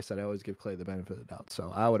 But like I said, I always give Clay the benefit of the doubt.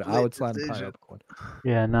 So I would slide him probably up one.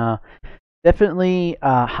 Yeah, no, definitely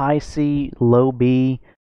high C, low B.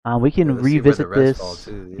 We can revisit this.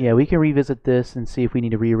 Yeah, we can revisit this and see if we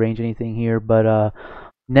need to rearrange anything here. But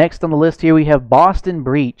next on the list here we have Boston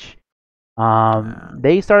Breach.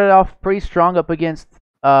 They started off pretty strong up against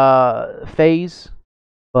FaZe,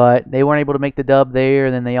 but they weren't able to make the dub there.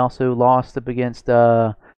 And then they also lost up against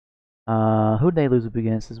who did they lose up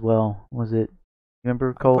against as well? Was it?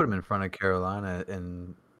 Remember, Cole? Put them in front of Carolina,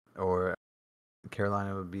 or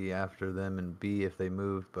Carolina would be after them in B if they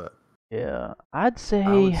move. But yeah, I would say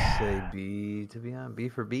B, to be honest. B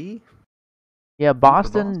for B. Yeah,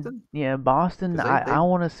 Boston. Yeah, Boston. I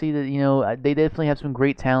want to see that. They definitely have some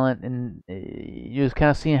great talent, and you're just kind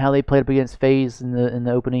of seeing how they played up against FaZe in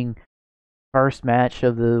the opening first match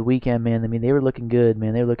of the weekend. Man, I mean, they were looking good.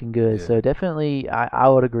 Man, they were looking good. Yeah. So definitely, I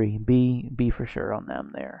would agree. B for sure on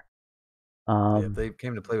them there. If they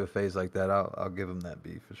came to play with FaZe like that, I'll give them that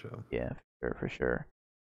B for sure. Yeah, for sure.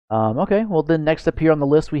 Okay, well then next up here on the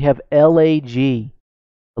list we have LAG, the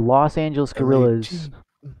Los Angeles Guerrillas.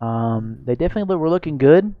 They definitely were looking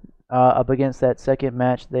good up against that second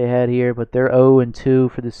match they had here, but they're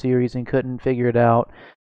 0-2 for the series and couldn't figure it out.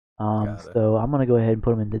 So I'm gonna go ahead and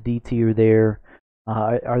put them in the D tier there.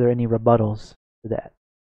 Are there any rebuttals to that?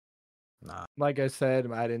 Nah. Like I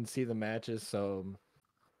said, I didn't see the matches, so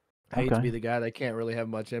I hate to be the guy that can't really have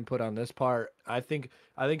much input on this part. I think,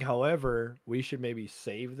 however, we should maybe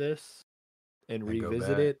save this and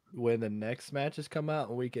revisit it when the next matches come out,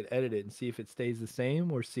 and we could edit it and see if it stays the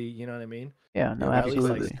same or see, you know what I mean? Yeah, no,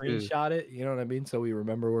 absolutely. At least screenshot it, you know what I mean? So we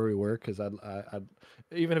remember where we were, because I'd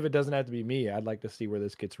even if it doesn't have to be me, I'd like to see where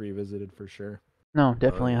this gets revisited for sure. No,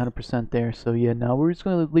 definitely 100% there. So yeah, no, we're just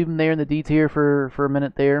gonna leave them there in the D tier for a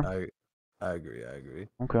minute there. I agree.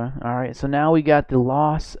 Okay, all right. So now we got the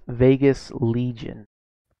Las Vegas Legion.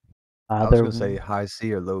 I was gonna say high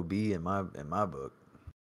C or low B in my book.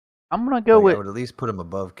 I'm gonna go with. I would at least put them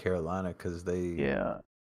above Carolina because they. Yeah.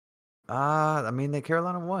 I mean,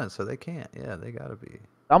 Carolina won, so they can't. Yeah, they gotta be.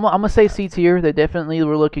 I'm gonna say C tier. They definitely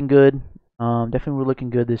were looking good. Definitely were looking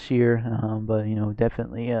good this year. But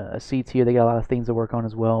definitely a C tier. They got a lot of things to work on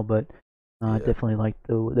as well. But definitely like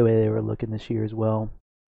the way they were looking this year as well.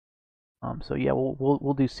 So yeah,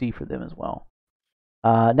 we'll do C for them as well.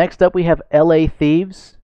 Next up we have LA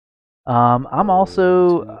Thieves. I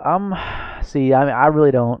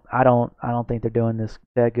really don't think they're doing this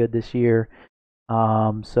that good this year. So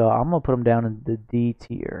I'm gonna put them down in the D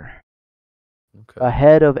tier,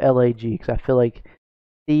 ahead of LAG, because I feel like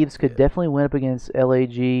Thieves could definitely win up against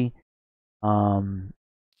LAG. I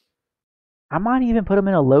might even put them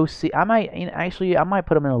in a low C. I might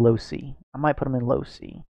put them in a low C.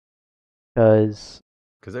 Because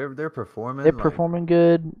they're performing. They're performing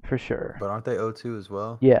good for sure. But aren't they 0-2 as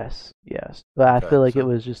well? Yes. But I feel like it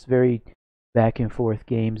was just very back and forth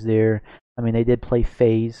games there. I mean, they did play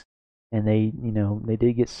FaZe, and they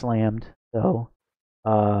did get slammed. So,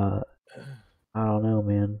 I don't know,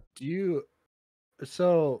 man.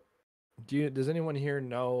 Does anyone here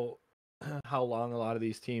know how long a lot of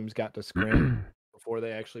these teams got to scrim before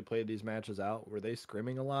they actually played these matches out? Were they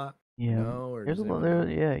scrimming a lot? Yeah. There's a lot there.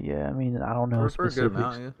 Yeah. I mean, I don't know specifics. A good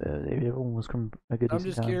amount, everyone was a good. I'm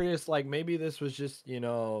just curious. Like maybe this was just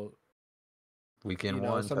weekend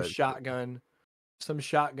one. Some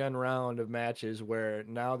shotgun round of matches where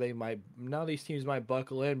now these teams might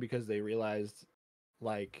buckle in because they realized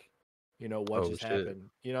what just happened.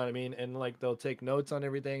 You know what I mean? And like they'll take notes on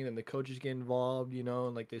everything, and the coaches get involved.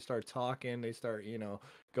 And like they start talking, they start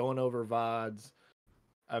going over VODs.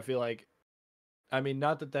 I feel like. I mean,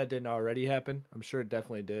 not that didn't already happen. I'm sure it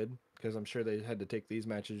definitely did, because I'm sure they had to take these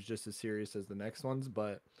matches just as serious as the next ones.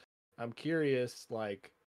 But I'm curious,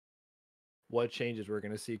 like, what changes we're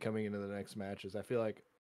going to see coming into the next matches. I feel like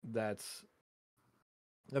there's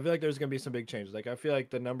going to be some big changes. Like, I feel like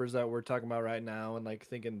the numbers that we're talking about right now and, like,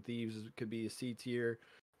 thinking Thieves could be a C tier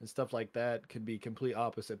and stuff like that could be complete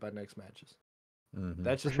opposite by next matches. Mm-hmm.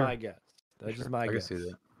 That's just my guess. That's just my guess. I can see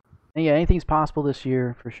that. And yeah, anything's possible this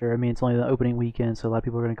year for sure. I mean, it's only the opening weekend, so a lot of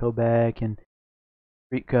people are going to go back and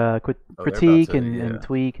critique and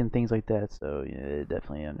tweak and things like that. So yeah,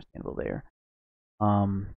 definitely understandable there.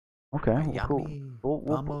 Okay, cool.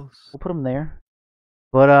 We'll put them there.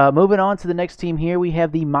 But moving on to the next team here, we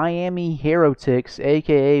have the Miami Heretics,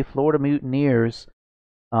 aka Florida Mutineers.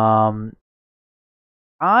 I'm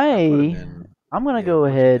gonna go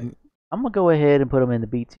ahead. I'm gonna go ahead and put them in the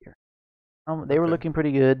B tier. They were looking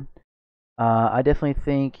pretty good. I definitely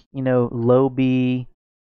think low B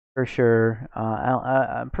for sure.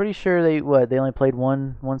 I'm pretty sure they only played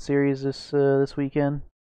one series this weekend.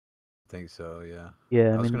 I think so, yeah.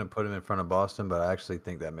 Yeah, I was gonna put him in front of Boston, but I actually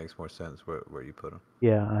think that makes more sense where you put him.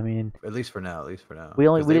 Yeah, I mean, at least for now. we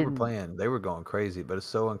were going crazy, but it's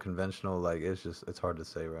so unconventional. Like it's hard to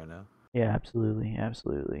say right now. Yeah,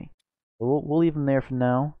 absolutely. We'll leave them there for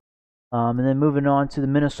now. And then moving on to the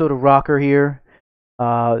Minnesota Rocker here.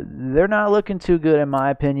 They're not looking too good in my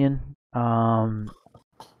opinion. I'm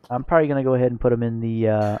probably gonna go ahead and put them in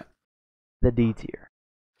the D tier.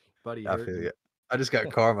 Buddy, I feel you. I just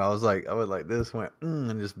got karma. I went like this, went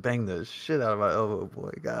and just banged the shit out of my elbow,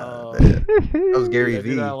 boy. God, that was Gary V. I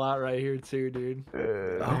do that a lot right here too, dude.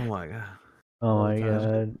 Oh my god. Oh my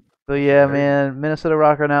god. So yeah, man, Minnesota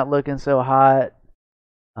Rocker not looking so hot.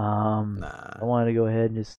 I wanted to go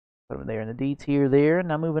ahead and just put them there in the D tier there.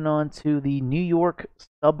 Now moving on to the New York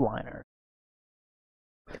Subliner.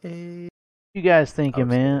 Hey. You guys thinking,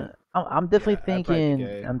 man? I'm definitely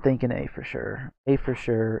thinking. I'm thinking A for sure. A for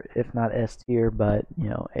sure, if not S tier, but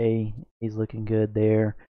A. He's looking good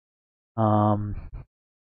there.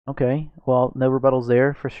 Okay. Well, no rebuttals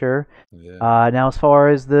there for sure. Yeah. Now, as far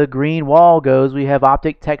as the green wall goes, we have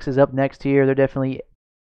Optic Texas up next here. They're definitely.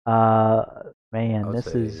 Man, this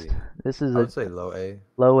is I would say low A.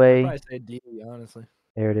 Low A. I'd say D, honestly.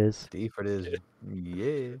 There it is. D for this.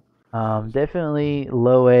 Yeah. Definitely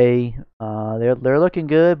low A. They're looking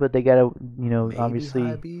good, but they gotta, Maybe obviously.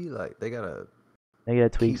 High B, like they gotta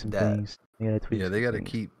tweak some things. They gotta tweak. Yeah, they gotta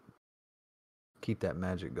keep that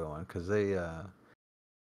magic going, cause they. I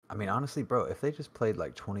mean, honestly, bro, if they just played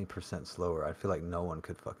like 20% slower, I feel like no one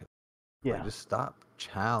could fucking. Yeah. Like, just stop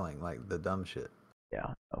chowing like the dumb shit.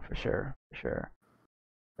 Yeah. Oh, for sure.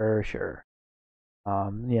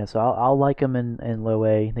 Yeah, so I'll like them in low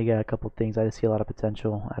A. They got a couple things. I see a lot of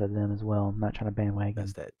potential out of them as well. I'm not trying to bandwagon.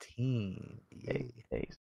 That's that team. Yeah.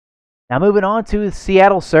 Now moving on to the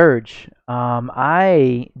Seattle Surge.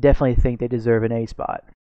 I definitely think they deserve an A spot.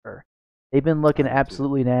 They've been looking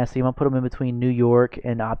absolutely nasty. I'm gonna put them in between New York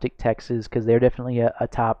and Optic Texas because they're definitely a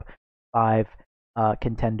top 5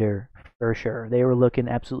 contender for sure. They were looking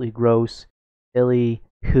absolutely gross. Billy,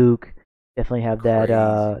 Hook. Definitely have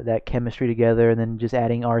that chemistry together, and then just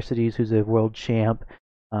adding Arcides, who's a world champ,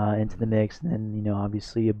 into the mix, and then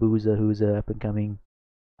obviously Abuza, who's a up and coming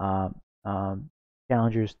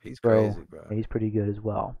challengers. He's crazy, bro. He's pretty good as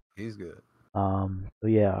well. He's good. So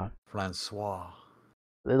yeah. Francois.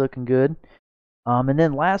 They're looking good. And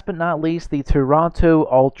then last but not least, the Toronto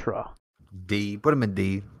Ultra. D. Put him in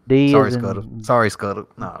D. D. Sorry, Scuttle.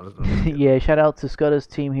 No. Yeah, shout out to Scutta's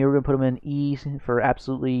team here. We're gonna put them in E for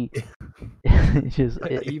absolutely. Just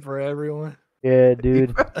E for everyone. Yeah,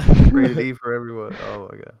 dude. Rated E for everyone. Oh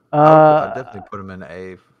my god. I definitely put them in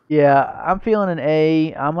A. Yeah, I'm feeling an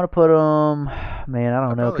A. I'm gonna put them. Man, I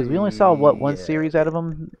don't know because we only saw one series out of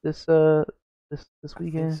them this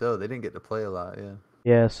weekend. I think so they didn't get to play a lot. Yeah.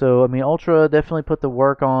 Yeah, so I mean, Ultra definitely put the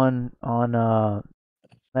work on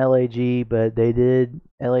LAG, but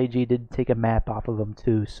LAG did take a map off of them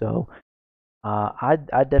too. So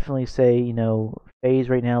I'd definitely say FaZe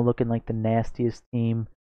right now looking like the nastiest team,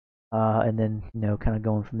 and then kind of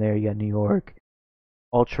going from there. You got New York,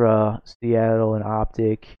 Ultra, Seattle, and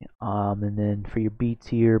Optic, and then for your B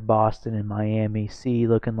tier, Boston and Miami. C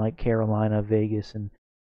looking like Carolina, Vegas, and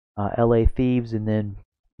LA Thieves, and then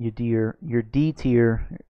your D tier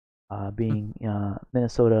being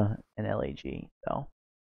Minnesota and LAG. So.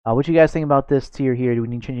 What you guys think about this tier here? Do we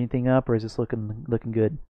need to change anything up, or is this looking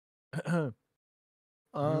good?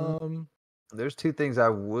 There's 2 things I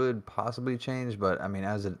would possibly change, but I mean,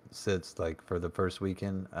 as it sits, like for the first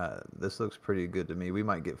weekend, this looks pretty good to me. We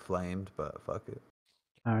might get flamed, but fuck it.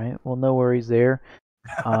 All right. Well, no worries there.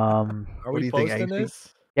 Are we posting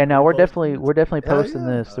this? Yeah, no, we're definitely posting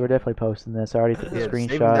this. We're definitely posting this. I already took the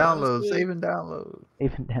screenshot. Save and download.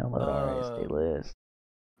 All right, stay list.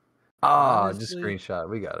 Just screenshot.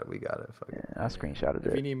 We got it. Fuck yeah, I screenshotted it.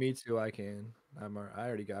 If you need me to, I can. I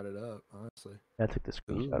already got it up, honestly. I took the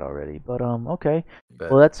screenshot already, but okay.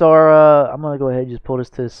 Well, that's our. I'm gonna go ahead and just pull this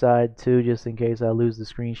to the side too, just in case I lose the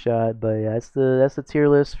screenshot. But yeah, that's the tier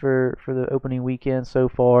list for the opening weekend so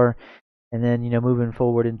far, and then moving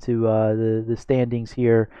forward into the standings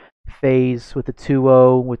here. FaZe with the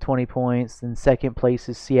 2-0 with 20 points. Then second place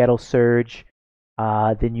is Seattle Surge.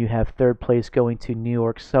 Then you have third place going to New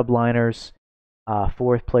York Subliners.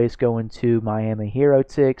 Fourth place going to Miami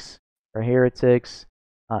Heretics.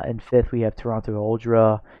 In fifth, we have Toronto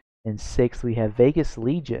Ultra. In sixth, we have Vegas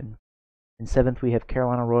Legion. In seventh, we have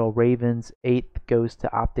Carolina Royal Ravens. Eighth goes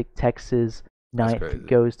to Optic Texas. Ninth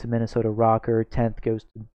goes to Minnesota Rocker. 10th goes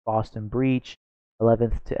to Boston Breach.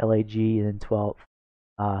 11th to LAG. And then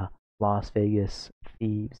 12th, Las Vegas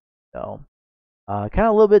Thieves. So, kind of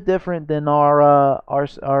a little bit different than our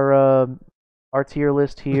tier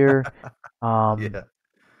list here. Yeah.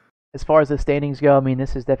 As far as the standings go, I mean,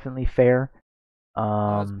 this is definitely fair.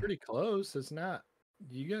 It's pretty close. It's not.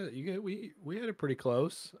 We had it pretty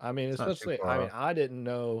close. I mean, especially. I mean, I didn't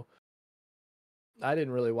know. I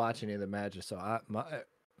didn't really watch any of the matches, so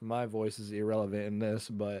my voice is irrelevant in this,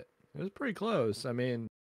 but it was pretty close. I mean,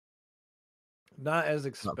 not as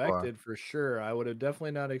expected for sure. I would have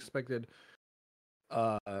definitely not expected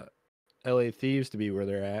LA Thieves to be where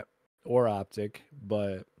they're at or Optic,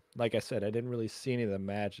 but like I said, I didn't really see any of the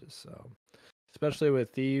matches, so especially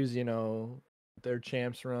with Thieves, their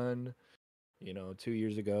champs run, 2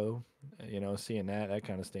 years ago, seeing that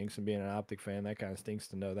kind of stinks, and being an Optic fan, that kind of stinks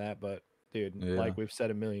to know that. But dude, like we've said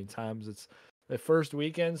a million times, it's the first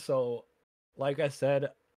weekend, so like I said,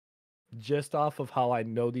 just off of how I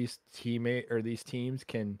know these teams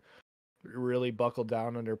can really buckle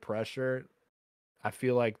down under pressure, I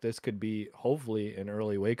feel like this could be hopefully an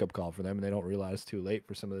early wake-up call for them, and they don't realize too late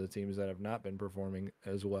for some of the teams that have not been performing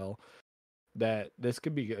as well, that this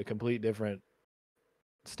could be a complete different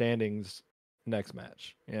standings next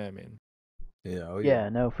match. Yeah, I mean. Yeah,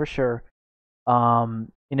 no, for sure.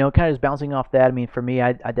 Kind of just bouncing off that, I mean, for me,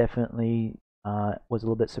 I definitely was a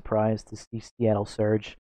little bit surprised to see Seattle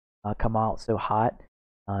Surge come out so hot.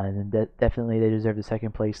 And definitely they deserve the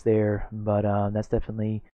second place there, but that's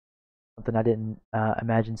definitely something I didn't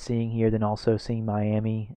imagine seeing here. Then also seeing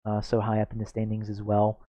Miami so high up in the standings as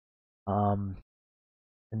well. And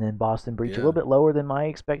then Boston Breach a little bit lower than my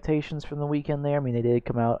expectations from the weekend there. I mean, they did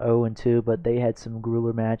come out 0-2, but they had some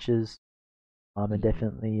grueler matches. And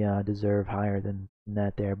definitely deserve higher than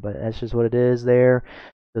that there. But that's just what it is there.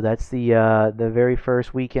 So that's the very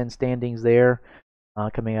first weekend standings there,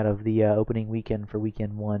 coming out of the opening weekend for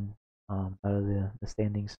weekend one, out of the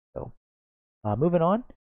standings. So moving on.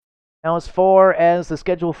 Now, as far as the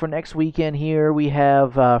schedule for next weekend here, we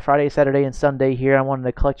have Friday, Saturday, and Sunday here. I wanted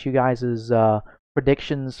to collect you guys'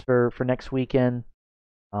 predictions for next weekend,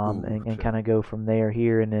 and kind of go from there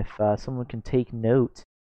here. And if someone can take note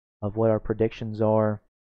of what our predictions are,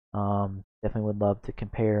 definitely would love to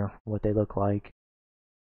compare what they look like.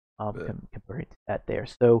 Compare that there.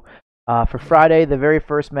 So for Friday, the very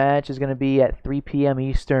first match is going to be at 3 p.m.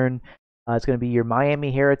 Eastern. It's going to be your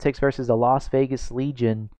Miami Heretics versus the Las Vegas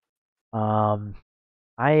Legion.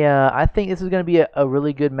 I think this is going to be a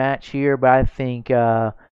really good match here, but I think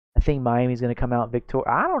Miami's going to come out victorious.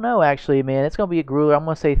 I don't know, actually, man. It's going to be a grueler. I'm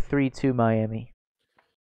going to say 3-2 Miami.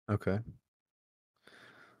 Okay.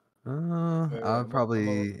 I'll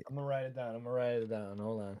probably. I'm gonna write it down.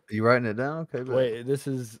 Hold on. Are you writing it down? Okay. Wait, this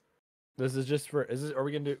is just for. Are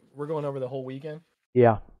we gonna do? We're going over the whole weekend.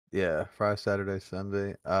 Yeah. Yeah, Friday, Saturday,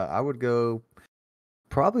 Sunday. I would go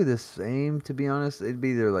probably the same. To be honest, it'd be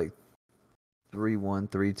either like 3-1,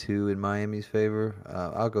 3-2 in Miami's favor.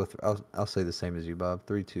 I'll go. I'll say the same as you, Bob.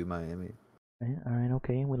 3-2 Miami. All right.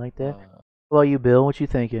 Okay, we like that. Well, you, Bill, what you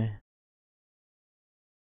thinking?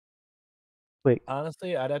 Wait.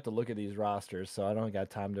 Honestly, I'd have to look at these rosters, so I don't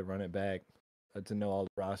got time to run it back to know all the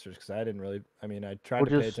rosters because I didn't really. I mean, I tried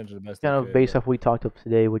to pay attention to the best. Kind of based off what we talked up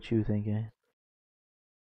today. What you thinking?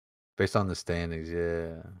 Based on the standings,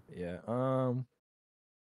 yeah. Yeah. I'm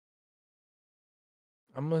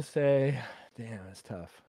gonna say, damn, it's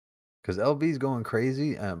tough. Because LB's going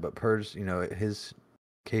crazy, but Purge, his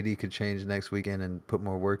KD could change next weekend and put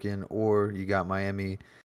more work in, or you got Miami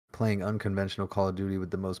playing unconventional Call of Duty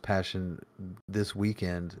with the most passion this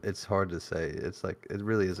weekend. It's hard to say. It's like it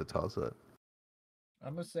really is a toss up.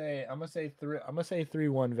 I'm gonna say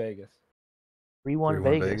 3-1 Vegas. 3-1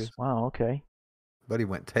 Vegas. Wow. Okay. But he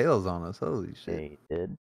went tails on us. Holy shit. He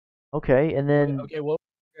did. Okay, and then. Okay, what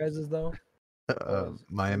were you guys' though?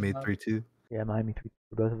 Miami 3-2. Yeah, Miami 3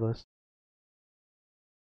 for both of us.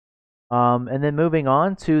 And then moving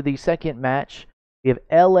on to the second match, we have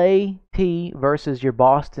LAT versus your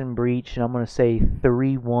Boston Breach, and I'm going to say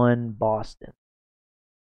 3-1 Boston.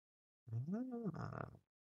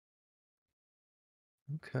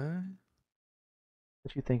 Okay.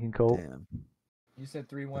 What you thinking, Cole? Damn. You said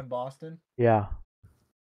 3-1 Boston? Yeah.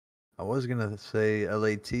 I was going to say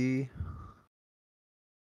LAT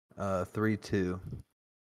 3-2.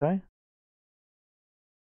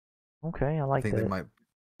 Okay, I like that. I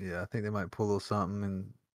think they might pull a little something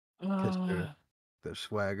and catch The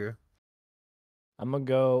swagger. I'm gonna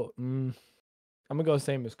go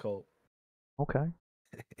same as Colt. Okay.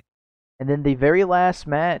 And then the very last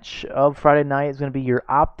match of Friday night is going to be your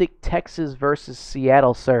Optic Texas versus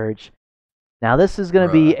Seattle Surge. Now this is going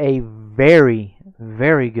to be a very,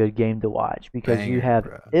 very good game to watch because you have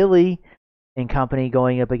Illy and company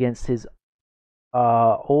going up against his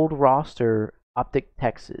old roster Optic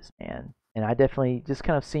Texas, man. And I definitely just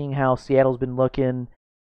kind of seeing how Seattle's been looking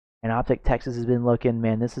and Optic Texas has been looking,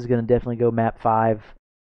 man. This is going to definitely go map 5. It's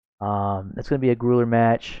going to be a grueler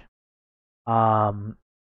match.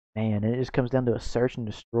 Man, it just comes down to a search and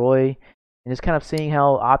destroy. And just kind of seeing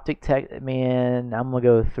how Optic Tech, man, I'm going to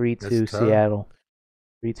go 3-2 Seattle.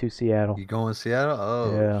 3-2 Seattle. You going Seattle?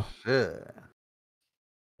 Oh, yeah. Shit.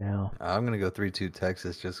 Yeah. I'm going to go 3-2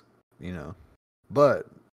 Texas, just, But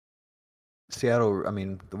Seattle, I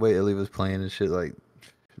mean, the way Illy was playing and shit, like,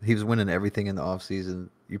 he was winning everything in the offseason.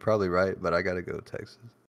 You're probably right, but I got to go Texas.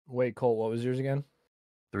 Wait, Colt, what was yours again?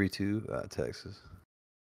 3-2 Texas.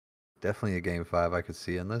 Definitely a game 5 I could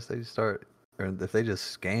see, unless they start, or if they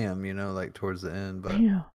just scam, like towards the end. But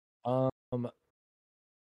yeah.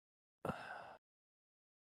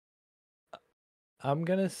 I'm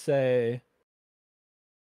gonna say,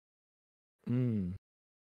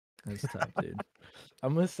 that's tough, dude.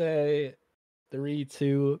 I'm gonna say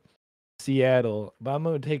 3-2 Seattle, but I'm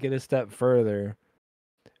gonna take it a step further.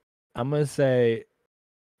 I'm gonna say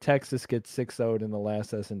Texas gets 6-0'd in the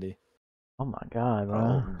last S&D. Oh my God, bro!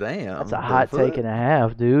 Oh damn, that's a hot take and a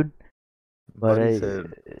half, dude. But he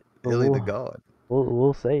said, "Illy the God."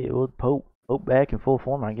 We'll say it. We'll Pope back in full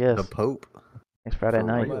form, I guess. The Pope. Next Friday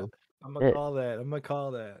night. I'm gonna call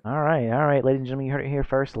that. All right, ladies and gentlemen, you heard it here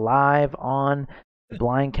first, live on the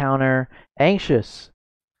Blind Counter. Anxious,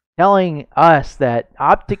 telling us that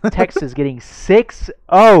Optic Texas getting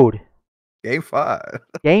 6-0'd. Game 5.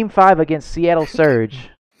 Game 5 against Seattle Surge.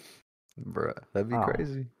 Bruh, that'd be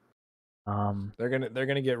crazy. They're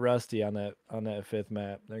gonna get rusty on that 5th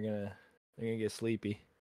map. They're gonna get sleepy.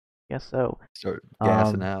 Guess so. Start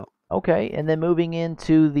gassing out. Okay, and then moving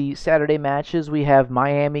into the Saturday matches, we have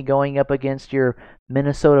Miami going up against your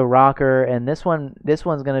Minnesota Rocker, and this one's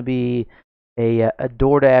going to be a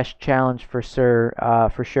DoorDash challenge for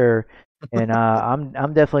sure. And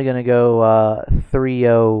I'm definitely going to go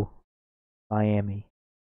 3-0 Miami.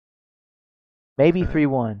 Maybe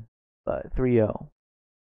 3-1, but 3-0.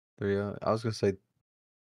 3-0. I was going to say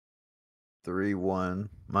 3-1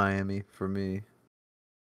 Miami for me.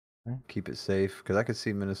 Keep it safe, because I could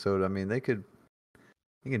see Minnesota. I mean, they can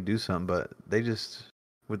do something, but they just,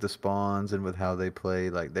 with the spawns and with how they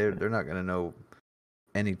play, like they're not gonna know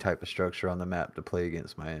any type of structure on the map to play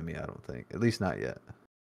against Miami. I don't think, at least not yet.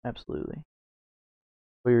 Absolutely.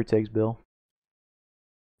 What are your takes, Bill?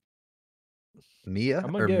 Mia?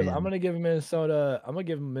 I'm gonna give Minnesota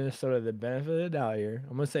the benefit of the doubt here.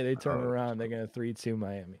 I'm gonna say they turn around. They're gonna 3-2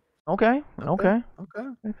 Miami. Okay.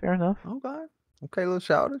 Fair enough. Okay, little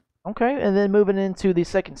shouter. Okay, and then moving into the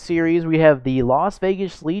second series, we have the Las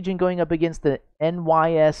Vegas Legion going up against the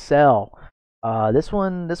NYSL. This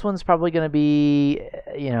one's probably going to be,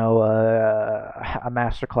 a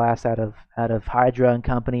masterclass out of Hydra and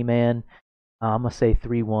company, man. I'm gonna say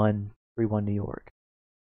 3-1 New York.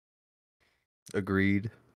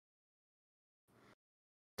 Agreed.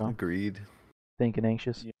 Thinking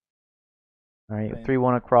anxious. Yeah. All right,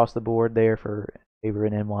 3-1 across the board there for Avery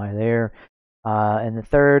and NY there. In the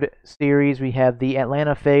third series, we have the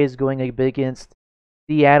Atlanta FaZe going up against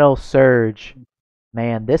Seattle Surge.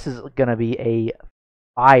 Man, this is going to be a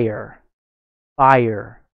fire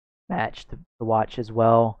match to watch as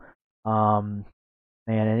well. Man,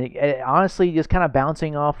 and it honestly just kind of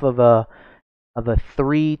bouncing off of a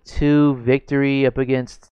 3-2 victory up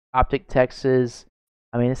against Optic Texas.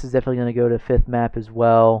 I mean, this is definitely going to go to 5th map as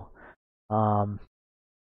well. And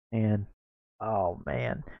oh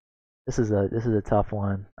man. This is a tough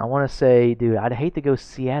one. I want to say, dude, I'd hate to go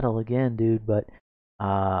Seattle again, dude, but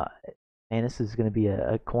man, this is going to be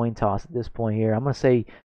a coin toss at this point here. I'm going to say,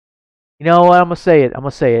 you know what? I'm going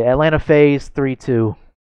to say it. Atlanta FaZe 3-2.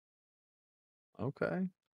 Okay. I'm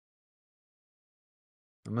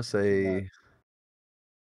going to say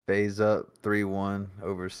FaZe up 3-1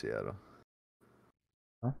 over Seattle.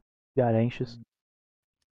 Huh? Got anxious?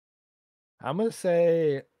 I'm going to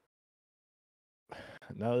say...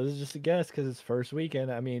 No, this is just a guess because it's first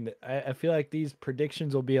weekend. I mean, I feel like these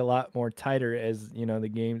predictions will be a lot more tighter as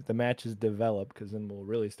the matches develop, because then we'll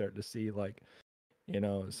really start to see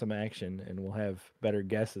some action and we'll have better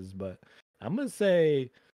guesses. But I'm gonna say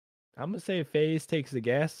FaZe takes the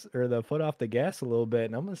gas or the foot off the gas a little bit,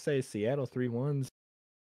 and I'm gonna say Seattle 3-1.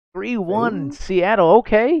 3-1 Seattle.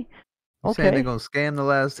 Okay. Okay. Saying they're gonna scam the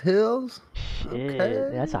last hills? Shit,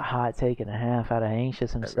 Okay. that's a hot take and a half out of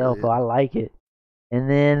Anxious himself, really but I like it. And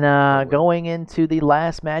then going into the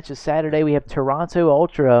last match of Saturday, we have Toronto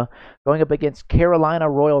Ultra going up against Carolina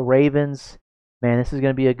Royal Ravens. Man, this is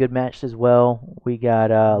going to be a good match as well. We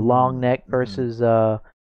got Long Neck versus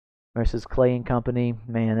Clay and Company.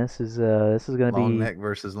 Man, this is going to be Long Neck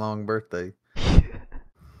versus Long Birthday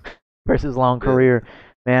versus Long Career.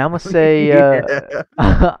 Man, I'm gonna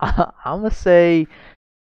say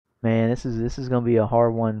man, this is gonna be a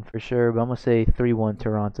hard one for sure. But I'm gonna say 3-1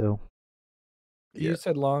 Toronto. You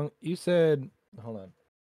said long. You said. Hold on.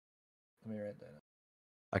 Let me write that.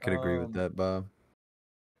 I could agree with that, Bob.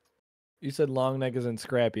 You said Long Neck is in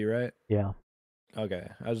Scrappy, right? Yeah. Okay,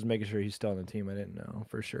 I was just making sure he's still on the team. I didn't know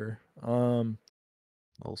for sure. Little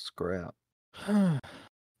scrap. I'm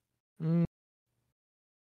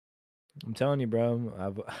telling you, bro.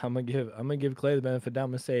 I'm gonna give Clay the benefit. I'm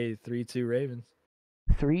gonna say 3-2 Ravens.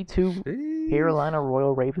 3-2 Carolina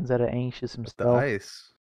Royal Ravens out of Anxious himself. The ice.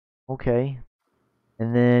 Okay.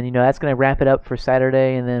 And then, that's going to wrap it up for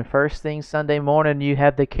Saturday. And then first thing Sunday morning, you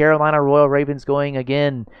have the Carolina Royal Ravens going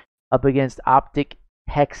again up against Optic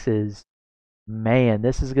Texas. Man,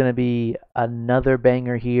 this is going to be another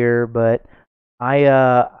banger here. But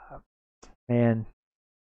man,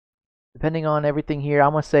 depending on everything here,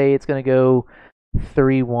 I'm going to say it's going to go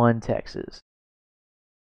 3-1 Texas.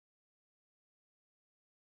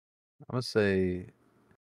 I'm going to say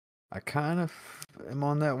I kind of am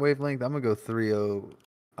on that wavelength. I'm going to go 3-0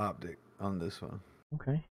 Optic on this one.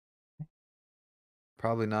 Okay.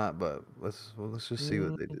 Probably not, but let's just see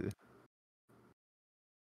what they do.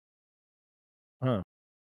 Huh.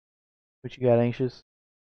 What you got, Anxious?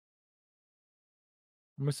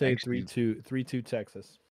 I'm going to say 3-2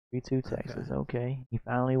 Texas. 3-2 Texas. Okay. He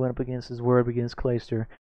finally went up against his word against Clayster.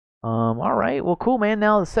 All right. Well, cool, man.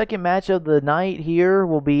 Now the second match of the night here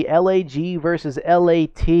will be LAG versus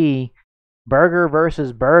LAT. Burger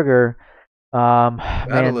versus Burger.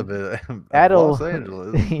 Battle of Los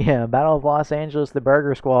Angeles. Yeah, Battle of Los Angeles, the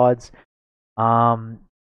Burger Squads. Man,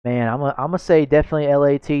 I'm gonna say definitely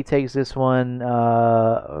LAT takes this one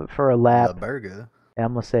for a lap. The Burger. And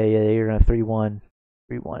I'm gonna say you're gonna 3-1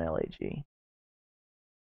 LAG.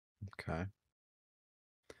 Okay.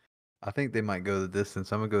 I think they might go the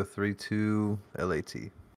distance. I'm gonna go 3-2 LAT.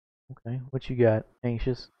 Okay. What you got,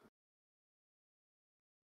 Anxious?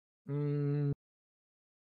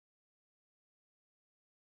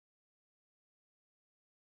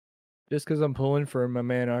 Just because I'm pulling for my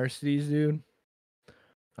man Arcides, dude.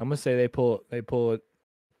 I'm gonna say they pull it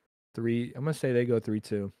 3. I'm gonna say they go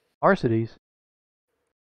 3-2. Arcides.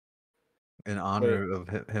 In honor of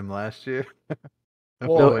him last year.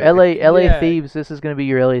 So LA Thieves, this is going to be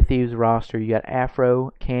your LA Thieves roster. You got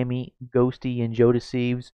Afro, Cammy, Ghosty, and Joe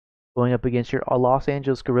Deceives going up against your Los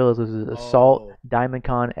Angeles Gorillas. This is Assault, Diamond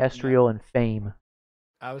Con, Estriel, and Fame.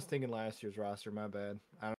 I was thinking last year's roster. My bad.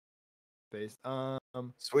 I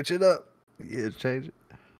don't. Switch it up. Yeah, change it.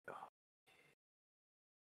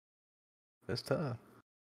 That's tough.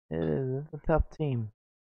 It's a tough team.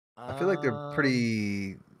 I feel like they're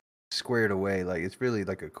pretty squared away. Like it's really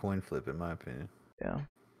like a coin flip, in my opinion. Yeah.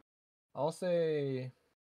 I'll do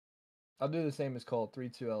the same as Colt.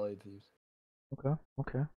 3-2 LA Thieves. Okay.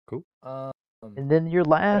 Cool. And then your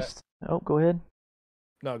last. Go ahead.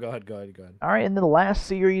 No, go ahead. All right, and then the last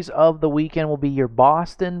series of the weekend will be your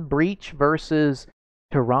Boston Breach versus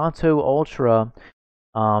Toronto Ultra.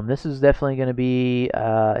 This is definitely going to be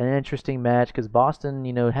an interesting match because Boston,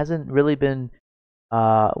 hasn't really been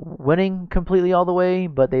winning completely all the way,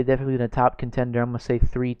 but they've definitely been a top contender. I'm going to say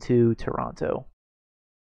 3-2 Toronto.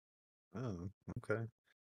 Oh, okay.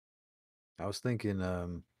 I was thinking,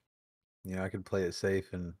 I could play it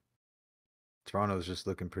safe, and Toronto's just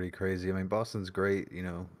looking pretty crazy. I mean, Boston's great,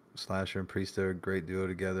 Slasher and Priest are a great duo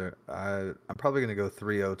together. I'm probably gonna go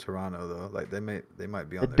 3-0 Toronto though. Like they might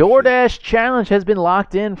be on the their DoorDash challenge has been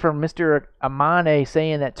locked in from Mr. Amane,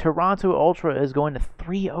 saying that Toronto Ultra is going to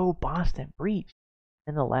 3-0 Boston Breach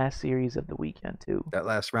in the last series of the weekend too. That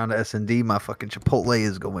last round of S&D, my fucking Chipotle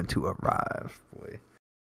is going to arrive. Boy.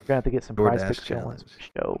 We're gonna have to get some prize picks challenge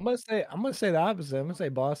show. I'm gonna say the opposite. I'm gonna say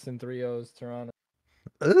Boston 3-0 Toronto.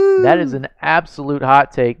 Ooh. That is an absolute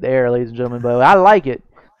hot take there, ladies and gentlemen. But I like it.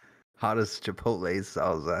 Hottest Chipotle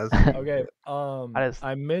sauce. Okay.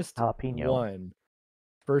 I missed jalapeno. one.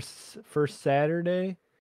 First Saturday.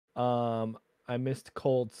 I missed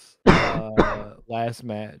Colts last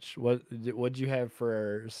match. What'd you have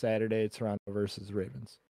for Saturday? Toronto versus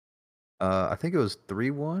Ravens. I think it was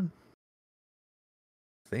 3-1.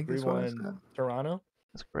 I think 3-1 Toronto.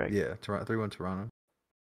 That's correct. Yeah, 3-1 Toronto.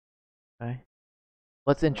 Okay.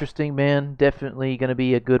 What's interesting, man? Definitely going to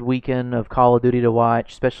be a good weekend of Call of Duty to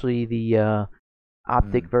watch, especially the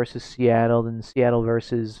Optic versus Seattle, then Seattle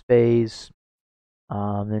versus FaZe.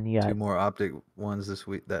 Then you got 2 more Optic ones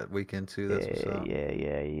that weekend too. That's what's up.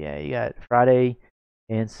 Yeah. You got Friday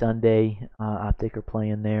and Sunday. Optic are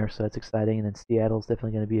playing there, so that's exciting. And then Seattle's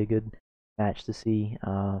definitely going to be a good match to see.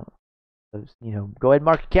 Go ahead and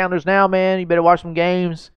mark your calendars now, man. You better watch some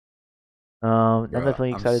games. I'm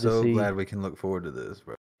definitely excited to see. I'm so glad we can look forward to this,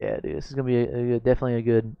 bro. Yeah, dude, this is gonna be definitely a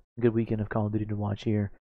good weekend of Call of Duty to watch here.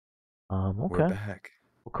 Okay. We're back.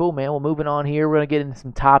 Well, cool, man. Well, moving on here, we're gonna get into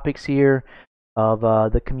some topics here of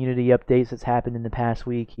the community updates that's happened in the past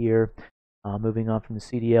week here. Moving on from the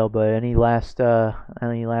CDL, but any last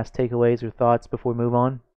takeaways or thoughts before we move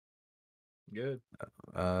on? Good.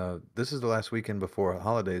 This is the last weekend before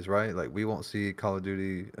holidays, right? Like we won't see Call of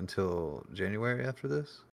Duty until January after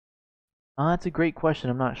this. That's a great question.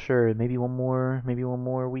 I'm not sure. Maybe one more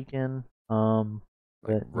weekend.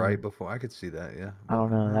 But right before, I could see that. Yeah. I don't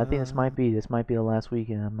know. I think this might be the last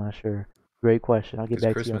weekend. I'm not sure. Great question. I'll get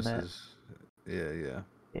back to you on that. Yeah.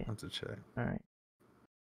 I'll have to check. All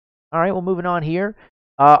right. Well, moving on here.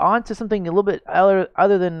 On to something a little bit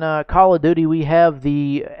other than Call of Duty. We have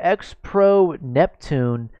the X-Pro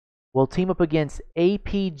Neptune will team up against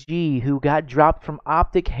APG, who got dropped from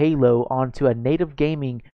Optic Halo onto a Native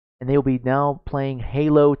Gaming, and they will be now playing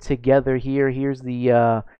Halo together here. Here is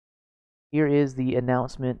the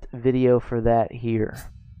announcement video for that here.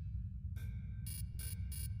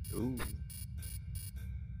 Ooh.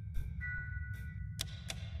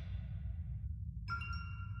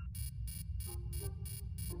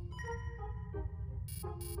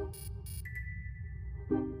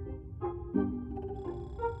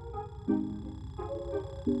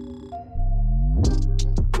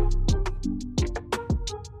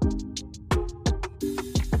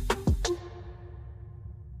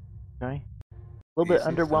 Okay. A little bit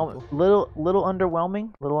underwhelming. Little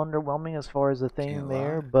underwhelming as far as the thing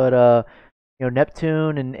there, but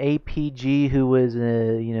Neptune and APG, who was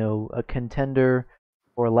a contender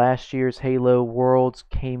for last year's Halo Worlds,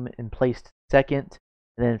 came and placed second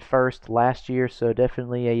and then first last year, so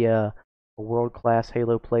definitely a world-class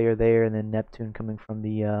Halo player there. And then Neptune coming from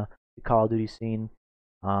the Call of Duty scene,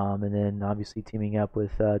 and then obviously teaming up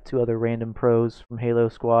with 2 other random pros from Halo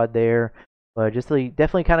Squad there. But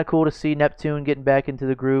definitely kind of cool to see Neptune getting back into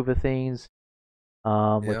the groove of things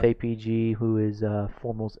with APG, who is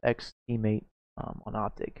Formal's ex-teammate on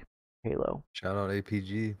Optic Halo. Shout out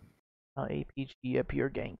APG. APG, a pure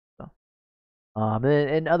gangster.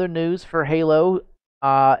 In other news for Halo,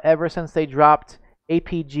 ever since they dropped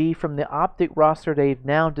APG from the Optic roster, they've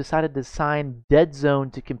now decided to sign Dead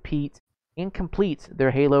Zone to compete and complete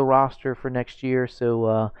their Halo roster for next year.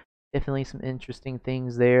 So definitely some interesting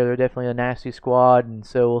things there. They're definitely a nasty squad, and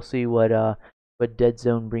so we'll see what Dead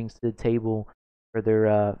Zone brings to the table for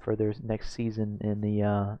their next season in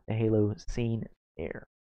the Halo scene there.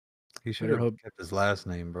 He should have kept his last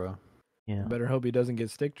name, bro. Yeah. Better hope he doesn't get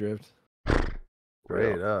stick drift.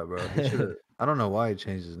 Straight up, bro. He should. I don't know why he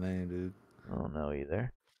changed his name, dude. I don't know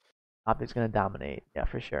either. Optic's gonna dominate, yeah,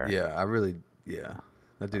 for sure. Yeah,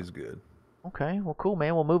 that dude's good. Okay, well, cool,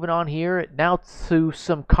 man. Well, moving on here now to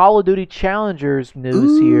some Call of Duty Challengers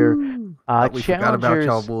news here. We forgot about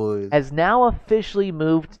y'all boys. Has now officially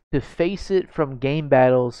moved to Face It from Game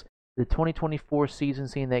Battles. The 2024 season,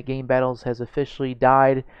 seeing that Game Battles has officially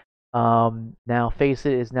died. Now Face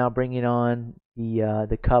It is now bringing on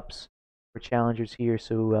the cups for Challengers here,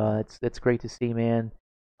 so it's great to see, man.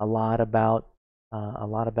 A lot about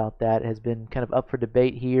that has been kind of up for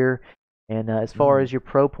debate here. And as far as your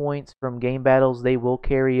pro points from Game Battles, they will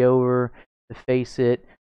carry over to Face It.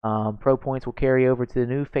 Pro points will carry over to the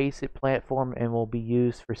new Face It platform and will be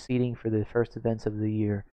used for seeding for the first events of the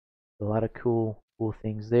year. So a lot of cool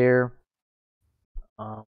things there.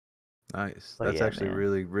 Nice. That's actually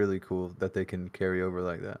really, really cool that they can carry over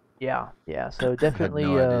like that. Yeah. So definitely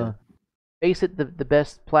Face It, the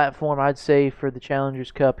best platform, I'd say, for the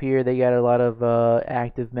Challengers Cup here. They got a lot of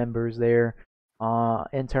active members there.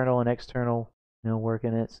 Internal and external,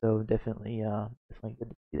 working it. So definitely good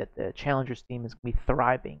to see that the Challengers team is gonna be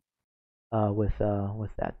thriving with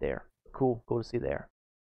that there. Cool to see there.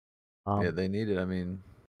 Yeah, they need it. I mean,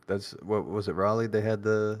 that's what was it? Raleigh. They had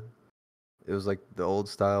it was like the old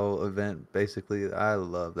style event, basically. I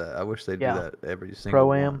love that. I wish they'd do that every single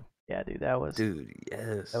Pro-Am. one. Yeah, dude,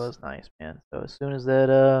 yes. That was nice, man. So as soon as that,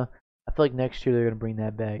 I feel like next year they're gonna bring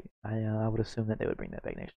that back. I would assume that they would bring that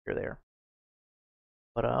back next year there.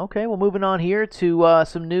 But okay, well, moving on here to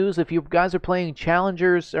some news. If you guys are playing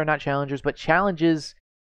Challengers, or not Challengers, but Challenges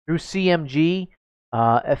through CMG,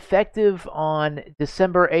 Effective on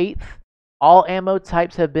December 8th, all ammo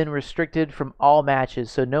types have been restricted from all matches,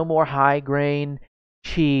 so no more high grain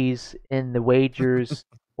cheese in the wagers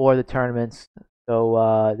or the tournaments.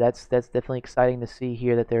 So that's definitely exciting to see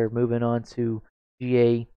here that they're moving on to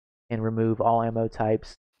GA and remove all ammo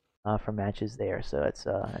types from matches there. So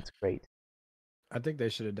that's great. I think they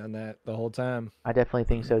should have done that the whole time. I definitely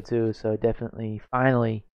think so too. So definitely,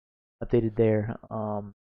 finally updated there.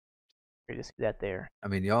 Great to see that there. I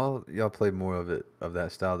mean, y'all played more of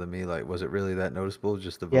that style than me. Like, was it really that noticeable?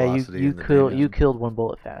 Just the Yeah, velocity and the you killed one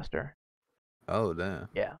bullet faster. Oh damn.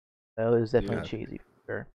 Yeah, that was definitely cheesy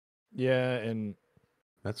for sure. Yeah, and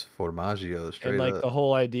that's Formaggio straight and like up. the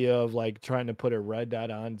whole idea of like trying to put a red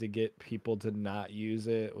dot on to get people to not use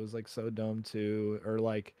it was like so dumb too. Or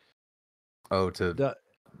like to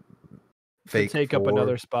take up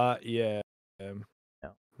another spot. Yeah.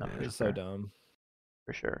 No, it's so dumb.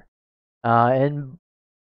 For sure. And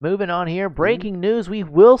moving on here, breaking news: we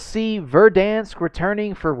will see Verdansk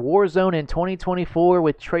returning for Warzone in 2024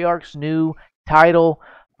 with Treyarch's new title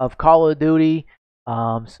of Call of Duty.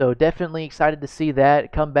 So definitely excited to see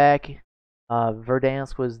that come back.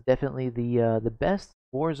 Verdansk was definitely the best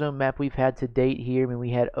Warzone map we've had to date here. I mean,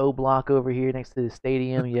 we had O Block over here next to the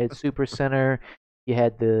stadium. You had Super Center. You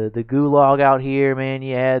had the Gulag out here, man.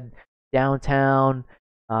 You had downtown.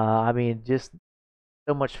 I mean, just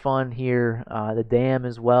so much fun here. The dam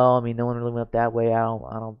as well. I mean, no one really went up that way. I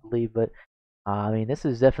don't believe, but I mean, this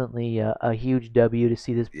is definitely a huge W to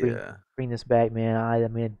see this bring this back, man. I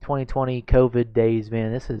mean, 2020 COVID days,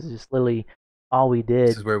 man. This is just literally all we did.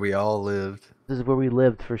 This is where we all lived. This is where we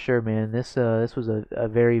lived for sure, man. This was a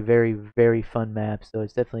very, very, very fun map. So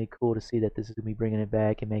it's definitely cool to see that this is gonna be bringing it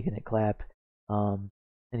back and making it clap in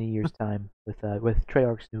a year's time with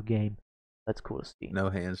Treyarch's new game. That's cool to see. No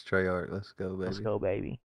hands, Treyarch. Let's go, baby. Let's go,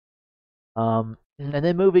 baby. And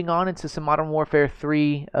then moving on into some Modern Warfare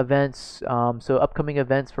 3 events. So upcoming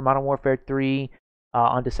events for Modern Warfare 3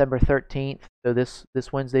 on December 13th. So this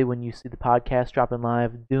Wednesday, when you see the podcast dropping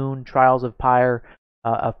live, Dune Trials of Power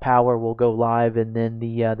will go live, and then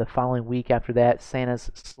the following week after that, Santa's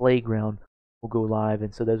Slayground will go live,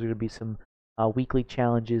 and so those are going to be some weekly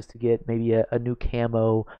challenges to get maybe a new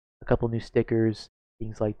camo, a couple new stickers,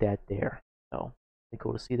 things like that there. So pretty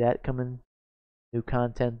cool to see that coming. New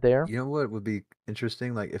content there. You know what would be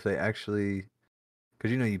interesting? Like if they actually,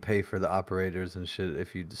 because you pay for the operators and shit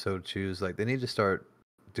if you so choose. Like they need to start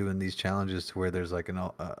doing these challenges to where there's like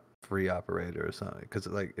a free operator or something. Because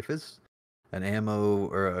like if it's an ammo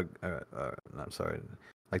or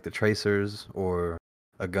like the tracers or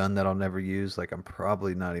a gun that I'll never use, like I'm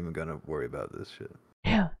probably not even gonna worry about this shit.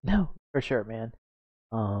 Yeah, no, for sure, man.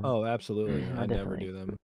 Oh, absolutely. I never do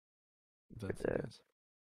them.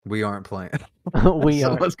 We aren't playing. We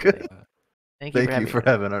aren't. That's good. Thank you for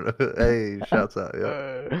having our. Hey, shouts out.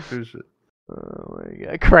 Yeah. Oh my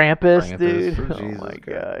god, Krampus, dude. Oh my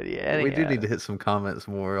god, yeah. We do need to hit some comments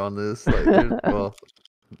more on this. Like, well,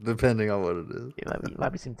 depending on what it is. Yeah, might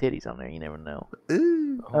be some titties on there. You never know.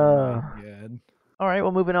 Oh my god. All right,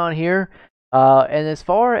 well, moving on here. And as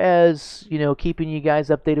far as keeping you guys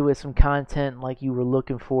updated with some content like you were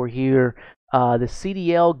looking for here, the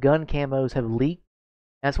CDL gun camos have leaked.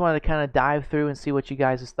 I just wanted to kind of dive through and see what you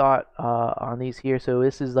guys' thought on these here. So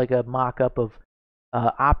this is like a mock-up of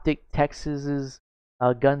Optic Texas's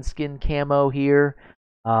gun skin camo here.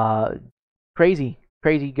 Crazy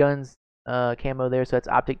guns camo there. So that's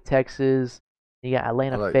Optic Texas. You got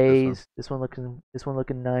Atlanta FaZe. This one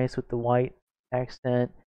looking nice with the white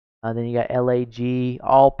accent. Then you got LAG,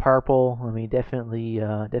 all purple. I mean, definitely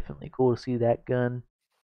cool to see that gun.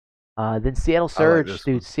 Then Seattle Surge,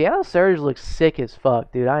 dude. Seattle Surge looks sick as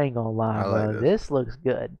fuck, dude. I ain't gonna lie, bro. This looks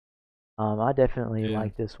good. I definitely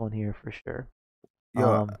like this one here for sure.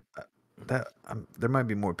 Yo, there might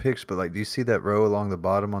be more picks, but like, do you see that row along the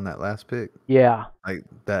bottom on that last pick? Yeah. Like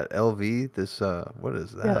that LV. This what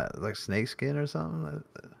is that? Yeah. Like snakeskin or something?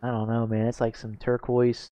 I don't know, man. It's like some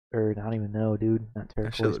turquoise, or I don't even know, dude. Not turquoise.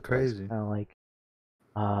 That shit look crazy. Kind of like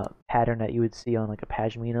pattern that you would see on like a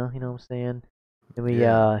pashmina. You know what I'm saying?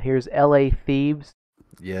 And here's LA Thieves.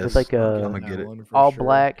 Yes, it's like I'm gonna get it. All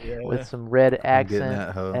black with some red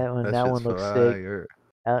accent. That one looks sick.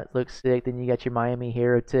 That looks sick. Then you got your Miami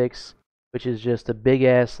Heretics, which is just a big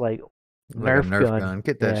ass like Nerf gun.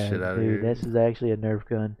 Get that shit out of here. This is actually a Nerf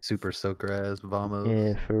gun. Super soaker ass Vamos.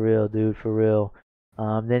 Yeah, for real, dude, for real.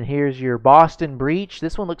 Then here's your Boston Breach.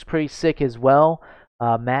 This one looks pretty sick as well.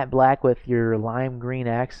 Matte black with your lime green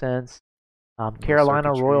accents.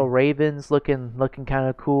 Carolina Royal Ravens looking kind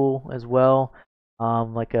of cool as well.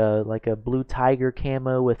 Like a blue tiger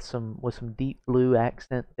camo with some deep blue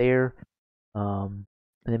accent there. And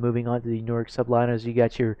then moving on to the New York subliners, you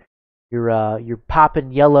got your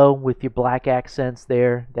poppin' yellow with your black accents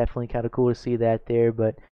there. Definitely kind of cool to see that there,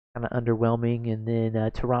 but kind of underwhelming. And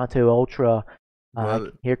then Toronto Ultra.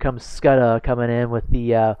 Here comes Scudda coming in with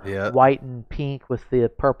the white and pink with the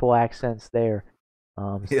purple accents there.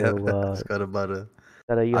 Scudda Butter.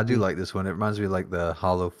 I do like this one. It reminds me of like the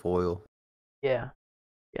hollow foil. Yeah,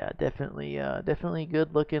 definitely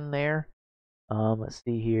good looking there. Let's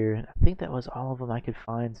see here. I think that was all of them I could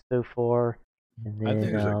find so far. And then, I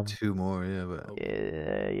think there's like 2 more, but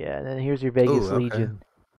yeah. And then here's your Vegas Legion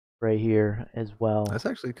right here as well. That's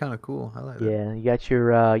actually kind of cool. I like that. Yeah, you got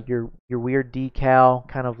your weird decal,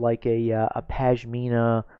 kind of like a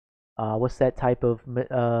pashmina. What's that type of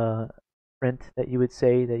print that you would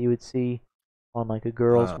see on like a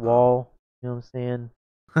girl's wall? You know what I'm saying?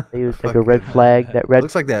 They use like a red flag. That red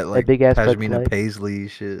looks like that like big ass pashmina paisley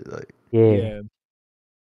shit. Like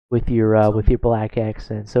with your black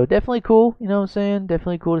accent. So definitely cool. You know what I'm saying?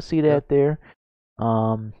 Definitely cool to see that there.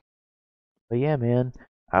 But yeah, man.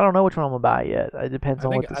 I don't know which one I'm gonna buy yet. It depends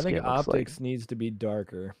on what the skin looks like. I think Optics needs to be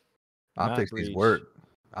darker. Optics needs work.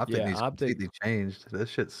 Optics needs completely changed. This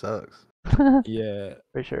shit sucks. Yeah,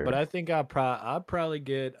 for sure. But I think I'd probably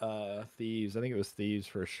get Thieves. I think it was Thieves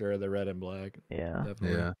for sure. The red and black. Yeah,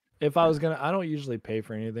 definitely. Yeah. If I was gonna, I don't usually pay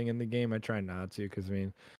for anything in the game. I try not to because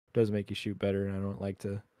it does make you shoot better, and I don't like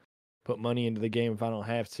to put money into the game if I don't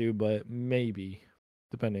have to. But maybe,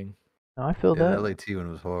 depending. No, I feel that. The LAT one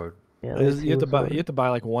was hard. Yeah, you have to buy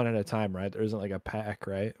like one at a time, right? There isn't like a pack,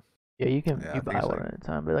 right? Yeah, you can buy one at a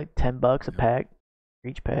time, but like $10 a pack,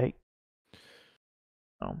 each pack.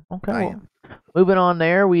 Oh, okay. Well, moving on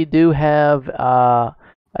there, we do have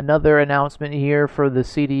another announcement here for the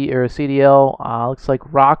CDL. Looks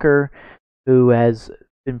like Rocker, who has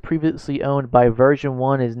been previously owned by Version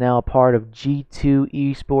 1, is now a part of G2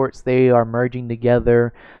 Esports. They are merging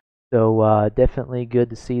together. So definitely good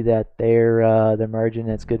to see that they're merging.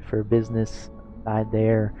 That's good for business side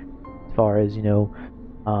there, as far as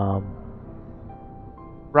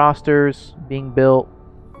rosters being built,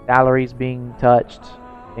 salaries being touched,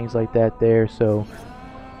 things like that there. So.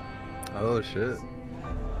 Oh shit.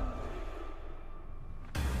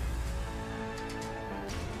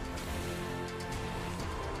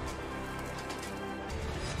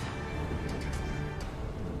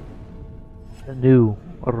 The new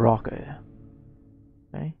Rocker.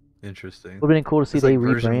 Okay. Interesting. Would have been cool to see they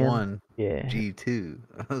rebrand. Version 1, yeah. G2.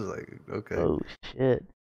 I was like, okay. Oh shit.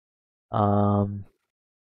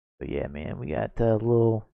 But yeah, man, we got a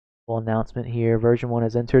little announcement here. Version 1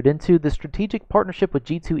 has entered into the strategic partnership with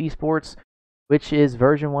G2 Esports, which is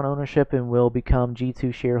Version 1 ownership and will become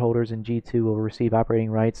G2 shareholders, and G2 will receive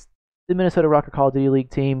operating rights. The Minnesota Rocker Call of Duty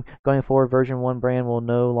League team going forward, Version 1 brand will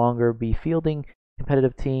no longer be fielding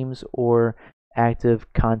competitive teams or active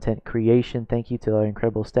content creation. Thank you to our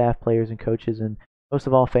incredible staff, players, and coaches, and most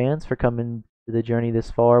of all fans for coming to the journey this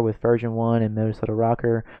far with Version 1 and Minnesota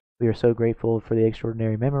Rocker. We are so grateful for the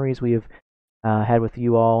extraordinary memories we have had with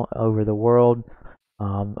you all over the world.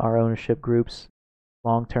 Our ownership group's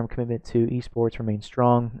long-term commitment to esports remains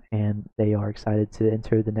strong, and they are excited to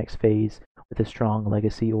enter the next phase with a strong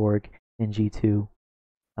legacy org in G2.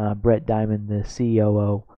 Brett Diamond, the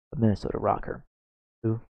COO of Minnesota Rocker.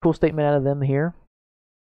 So, cool statement out of them here.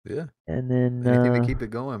 Yeah. And then anything to keep it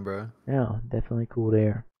going, bro. Yeah, definitely cool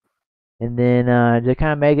there. And then to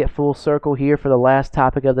kind of make it full circle here for the last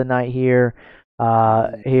topic of the night here,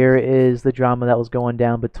 here is the drama that was going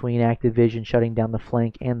down between Activision shutting down the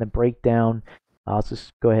flank and the breakdown. Let's just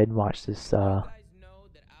go ahead and watch this. You guys know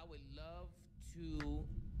that I would love to.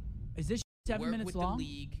 Is this 7 minutes with long? The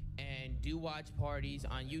league and do watch parties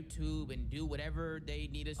on YouTube and do whatever they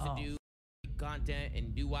need us to do, content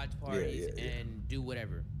and do watch parties and do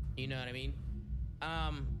whatever. You know what I mean?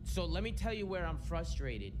 So let me tell you where I'm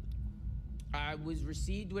frustrated. I was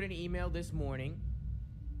received with an email this morning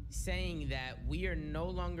saying that we are no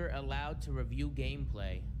longer allowed to review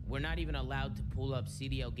gameplay. We're not even allowed to pull up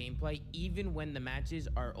CDL gameplay even when the matches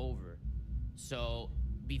are over. So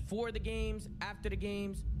before the games, after the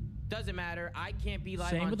games, doesn't matter. I can't be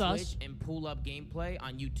live on Twitch and pull up gameplay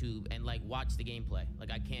on YouTube and like watch the gameplay.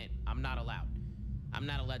 Like I can't, I'm not allowed. I'm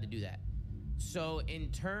not allowed to do that. So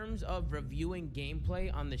in terms of reviewing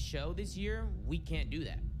gameplay on the show this year, we can't do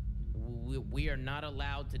that. We are not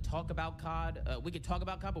allowed to talk about COD. We could talk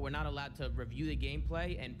about COD, but we're not allowed to review the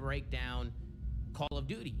gameplay and break down Call of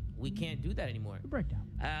Duty. We can't do that anymore. Breakdown.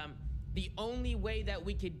 The only way that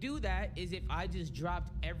we could do that is if I just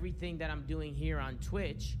dropped everything that I'm doing here on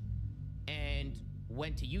Twitch and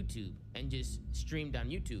went to YouTube and just streamed on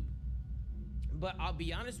YouTube. But I'll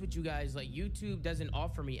be honest with you guys, like YouTube doesn't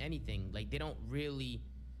offer me anything. Like they don't really.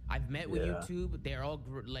 I've met with YouTube. They're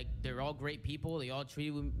all great people. They all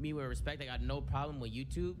treated me with respect. I got no problem with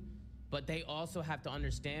YouTube. But they also have to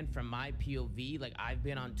understand from my POV, like I've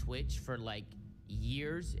been on Twitch for like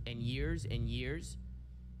years and years and years.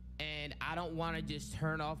 And I don't want to just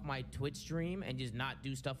turn off my Twitch stream and just not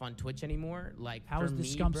do stuff on Twitch anymore. Like, how is the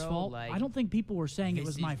Scump's fault? Like, I don't think people were saying it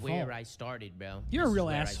was my fault. This is where I started, bro. You're a real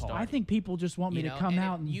asshole. I think people just want me to come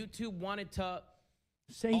out and YouTube wanted to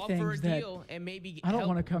say things that and maybe I don't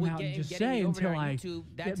want to come out and just say until I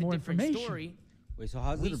get more information. Story. Wait, so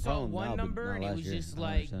how's it a problem one now, number but not and it last was year? just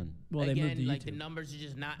like, well, they moved to like YouTube. the numbers are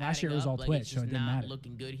just not last year it was all like, Twitch, so it didn't matter.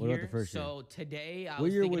 Looking good what here. About the first year? So today I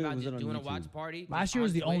was thinking about just doing a watch party. Last year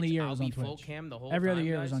was the only year it was on Twitch. Every other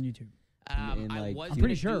year it was on YouTube. Like, I'm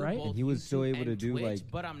pretty sure, right? And he was still able to do Twitch,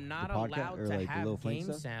 like but I'm not the podcast or like the little flame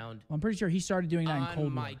stuff. Sound I'm pretty sure he started doing that in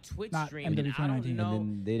Cold War, my Twitch not stream, MW 2019. And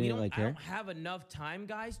then they didn't like care. I don't have enough time,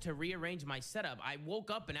 guys, to rearrange my setup. I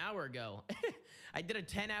woke up an hour ago. I did a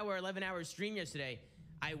 10-hour, 11-hour stream yesterday.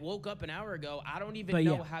 I woke up an hour ago. I don't even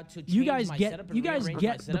know how to change my setup and rearrange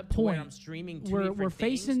my setup to where I'm streaming we're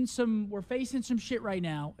facing some shit right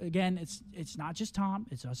now. Again, it's not just Tom,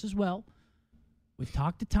 it's us as well. We've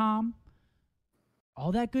talked to Tom.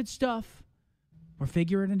 All that good stuff. We're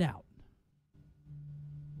figuring it out.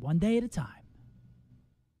 One day at a time.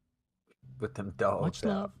 With them dogs. Much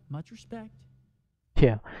love, much respect.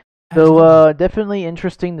 Yeah. So definitely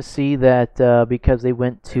interesting to see that because they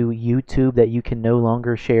went to YouTube that you can no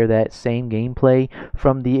longer share that same gameplay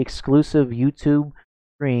from the exclusive YouTube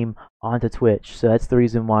stream onto Twitch. So that's the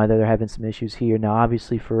reason why they're having some issues here. Now,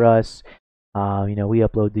 obviously for us, we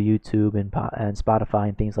upload to YouTube and Spotify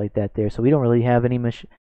and things like that there, so we don't really have any much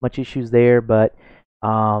issues there. But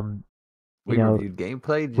we reviewed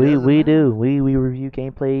gameplay. We do. We review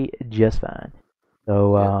gameplay just fine.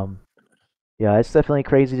 So yeah, it's definitely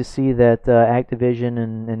crazy to see that Activision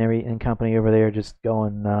and company over there just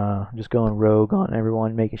going rogue on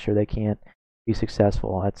everyone, making sure they can't be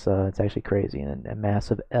successful. It's actually crazy and a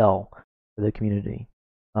massive L for the community.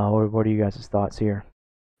 What are you guys' thoughts here?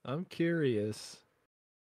 I'm curious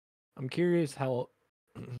how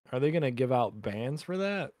are they gonna give out bans for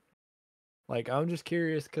that? Like, I'm just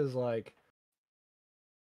curious because like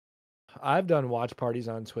I've done watch parties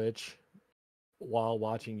on Twitch while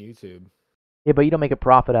watching YouTube. Yeah, but you don't make a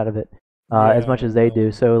profit out of it as much as they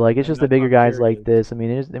do. So like, it's just the bigger guys like this. I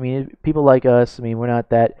mean, people like us. I mean, we're not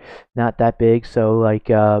that big. So like,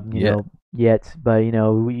 yet, but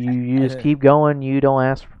you just keep going. You don't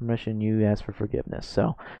ask for permission. You ask for forgiveness.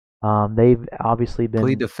 So they've obviously been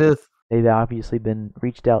plead the fifth. They've obviously been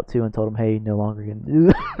reached out to and told them, hey, no longer gonna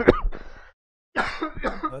do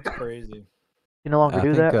That's crazy. You no longer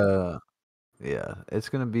do that. Yeah, it's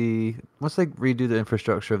gonna be once they redo the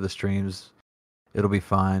infrastructure of the streams. It'll be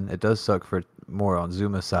fine. It does suck for more on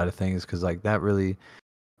Zuma's side of things because, like, that really,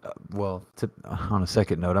 on a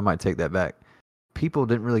second note, I might take that back. People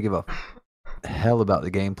didn't really give a hell about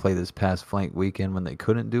the gameplay this past Flank weekend when they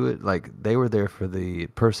couldn't do it. Like, they were there for the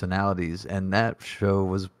personalities, and that show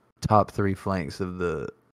was top 3 flanks of the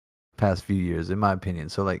past few years, in my opinion.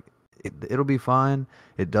 So, like, it'll be fine.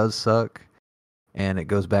 It does suck, and it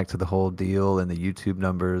goes back to the whole deal and the YouTube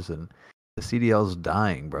numbers and the CDL's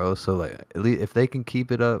dying, bro. So like, at least if they can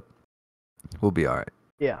keep it up, we'll be all right.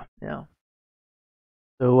 Yeah.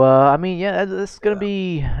 So I mean, yeah, that's gonna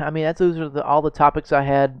be. I mean, those are all the topics I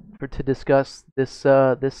had to discuss this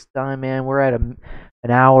time, man. We're at an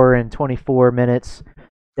hour and 24 minutes.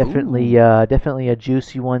 Definitely a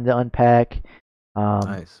juicy one to unpack.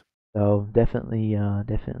 Nice. So definitely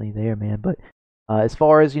there, man. But as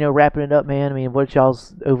far as wrapping it up, man. I mean, what's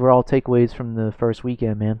y'all's overall takeaways from the first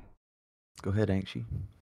weekend, man? Go ahead, Anxie.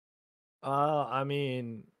 I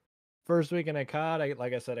mean, first weekend at COD,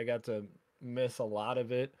 like I said, I got to miss a lot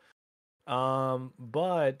of it.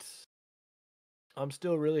 But I'm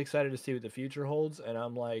still really excited to see what the future holds, and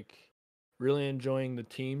I'm like really enjoying the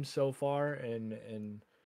team so far and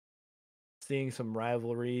seeing some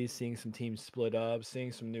rivalries, seeing some teams split up,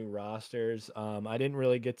 seeing some new rosters. I didn't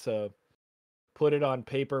really get to put it on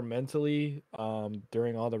paper mentally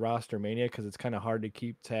during all the roster mania because it's kind of hard to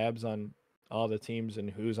keep tabs on all the teams and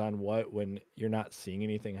who's on what when you're not seeing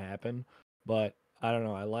anything happen. But I don't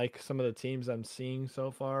know. I like some of the teams I'm seeing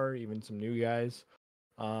so far, even some new guys.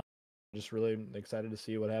 Just really excited to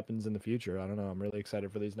see what happens in the future. I don't know. I'm really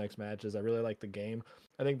excited for these next matches. I really like the game.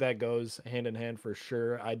 I think that goes hand in hand for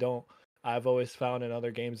sure. I've always found in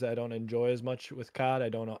other games that I don't enjoy as much with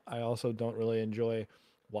COD. I also don't really enjoy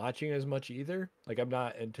watching as much either. Like, I'm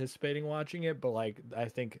not anticipating watching it, but like, I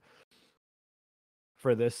think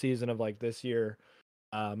for this season of like this year,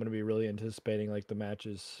 I'm gonna be really anticipating like the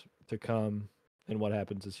matches to come and what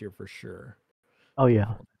happens this year for sure. Oh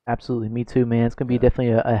yeah, absolutely. Me too, man. It's gonna be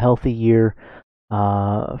definitely a healthy year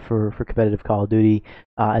for competitive Call of Duty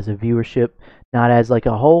as a viewership, not as like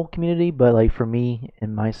a whole community, but like for me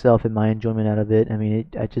and myself and my enjoyment out of it. I mean,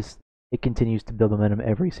 it continues to build momentum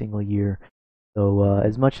every single year. So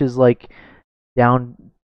as much as like down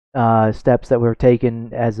steps that we're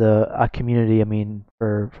taking as a community, I mean,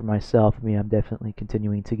 for myself, I mean, I'm definitely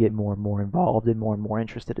continuing to get more and more involved and more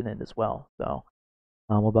interested in it as well. So,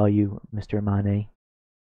 what about you, Mr. Amane?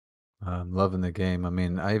 I'm loving the game. I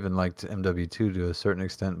mean, I even liked MW2 to a certain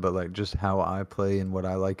extent, but like just how I play and what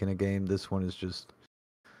I like in a game, this one is just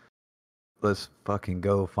let's fucking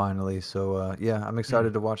go finally. So yeah, I'm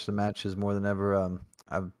excited to watch the matches more than ever.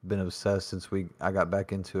 I've been obsessed since I got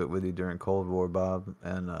back into it with you during Cold War, Bob,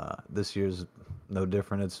 and this year's no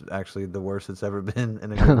different. It's actually the worst it's ever been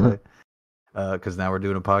in a good way. Because now we're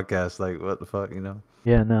doing a podcast. Like, what the fuck, you know?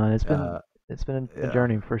 Yeah, no, it's been a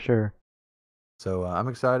journey for sure. So I'm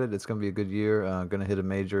excited. It's gonna be a good year. Gonna hit a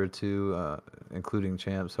major or two, including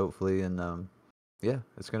champs, hopefully, and yeah,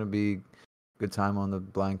 it's gonna be good time on the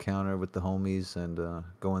blind counter with the homies and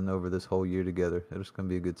going over this whole year together. It's gonna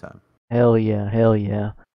be a good time. Hell yeah, hell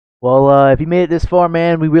yeah. Well, if you made it this far,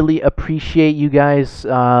 man, we really appreciate you guys,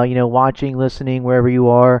 watching, listening, wherever you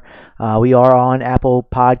are. We are on Apple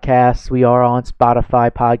Podcasts, we are on Spotify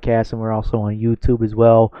Podcasts, and we're also on YouTube as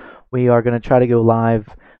well. We are going to try to go live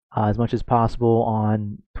as much as possible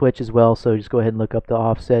on Twitch as well, so just go ahead and look up the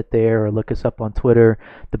Offset there, or look us up on Twitter,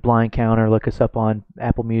 The Blind Counter, look us up on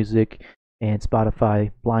Apple Music and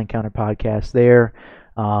Spotify, Blind Counter Podcast there.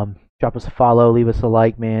 Drop us a follow, leave us a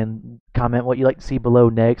like, man. Comment what you'd like to see below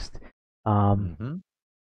next. We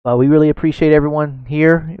really appreciate everyone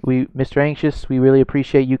here. Mr. Anxious, we really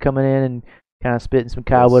appreciate you coming in and kind of spitting some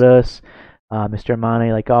cow with us. Mr.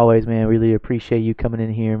 Amane, like always, man, really appreciate you coming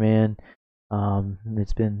in here, man.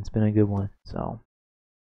 It's been a good one. So,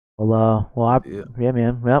 yeah,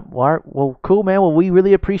 man. Well, cool, man. Well, we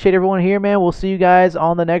really appreciate everyone here, man. We'll see you guys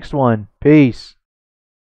on the next one. Peace.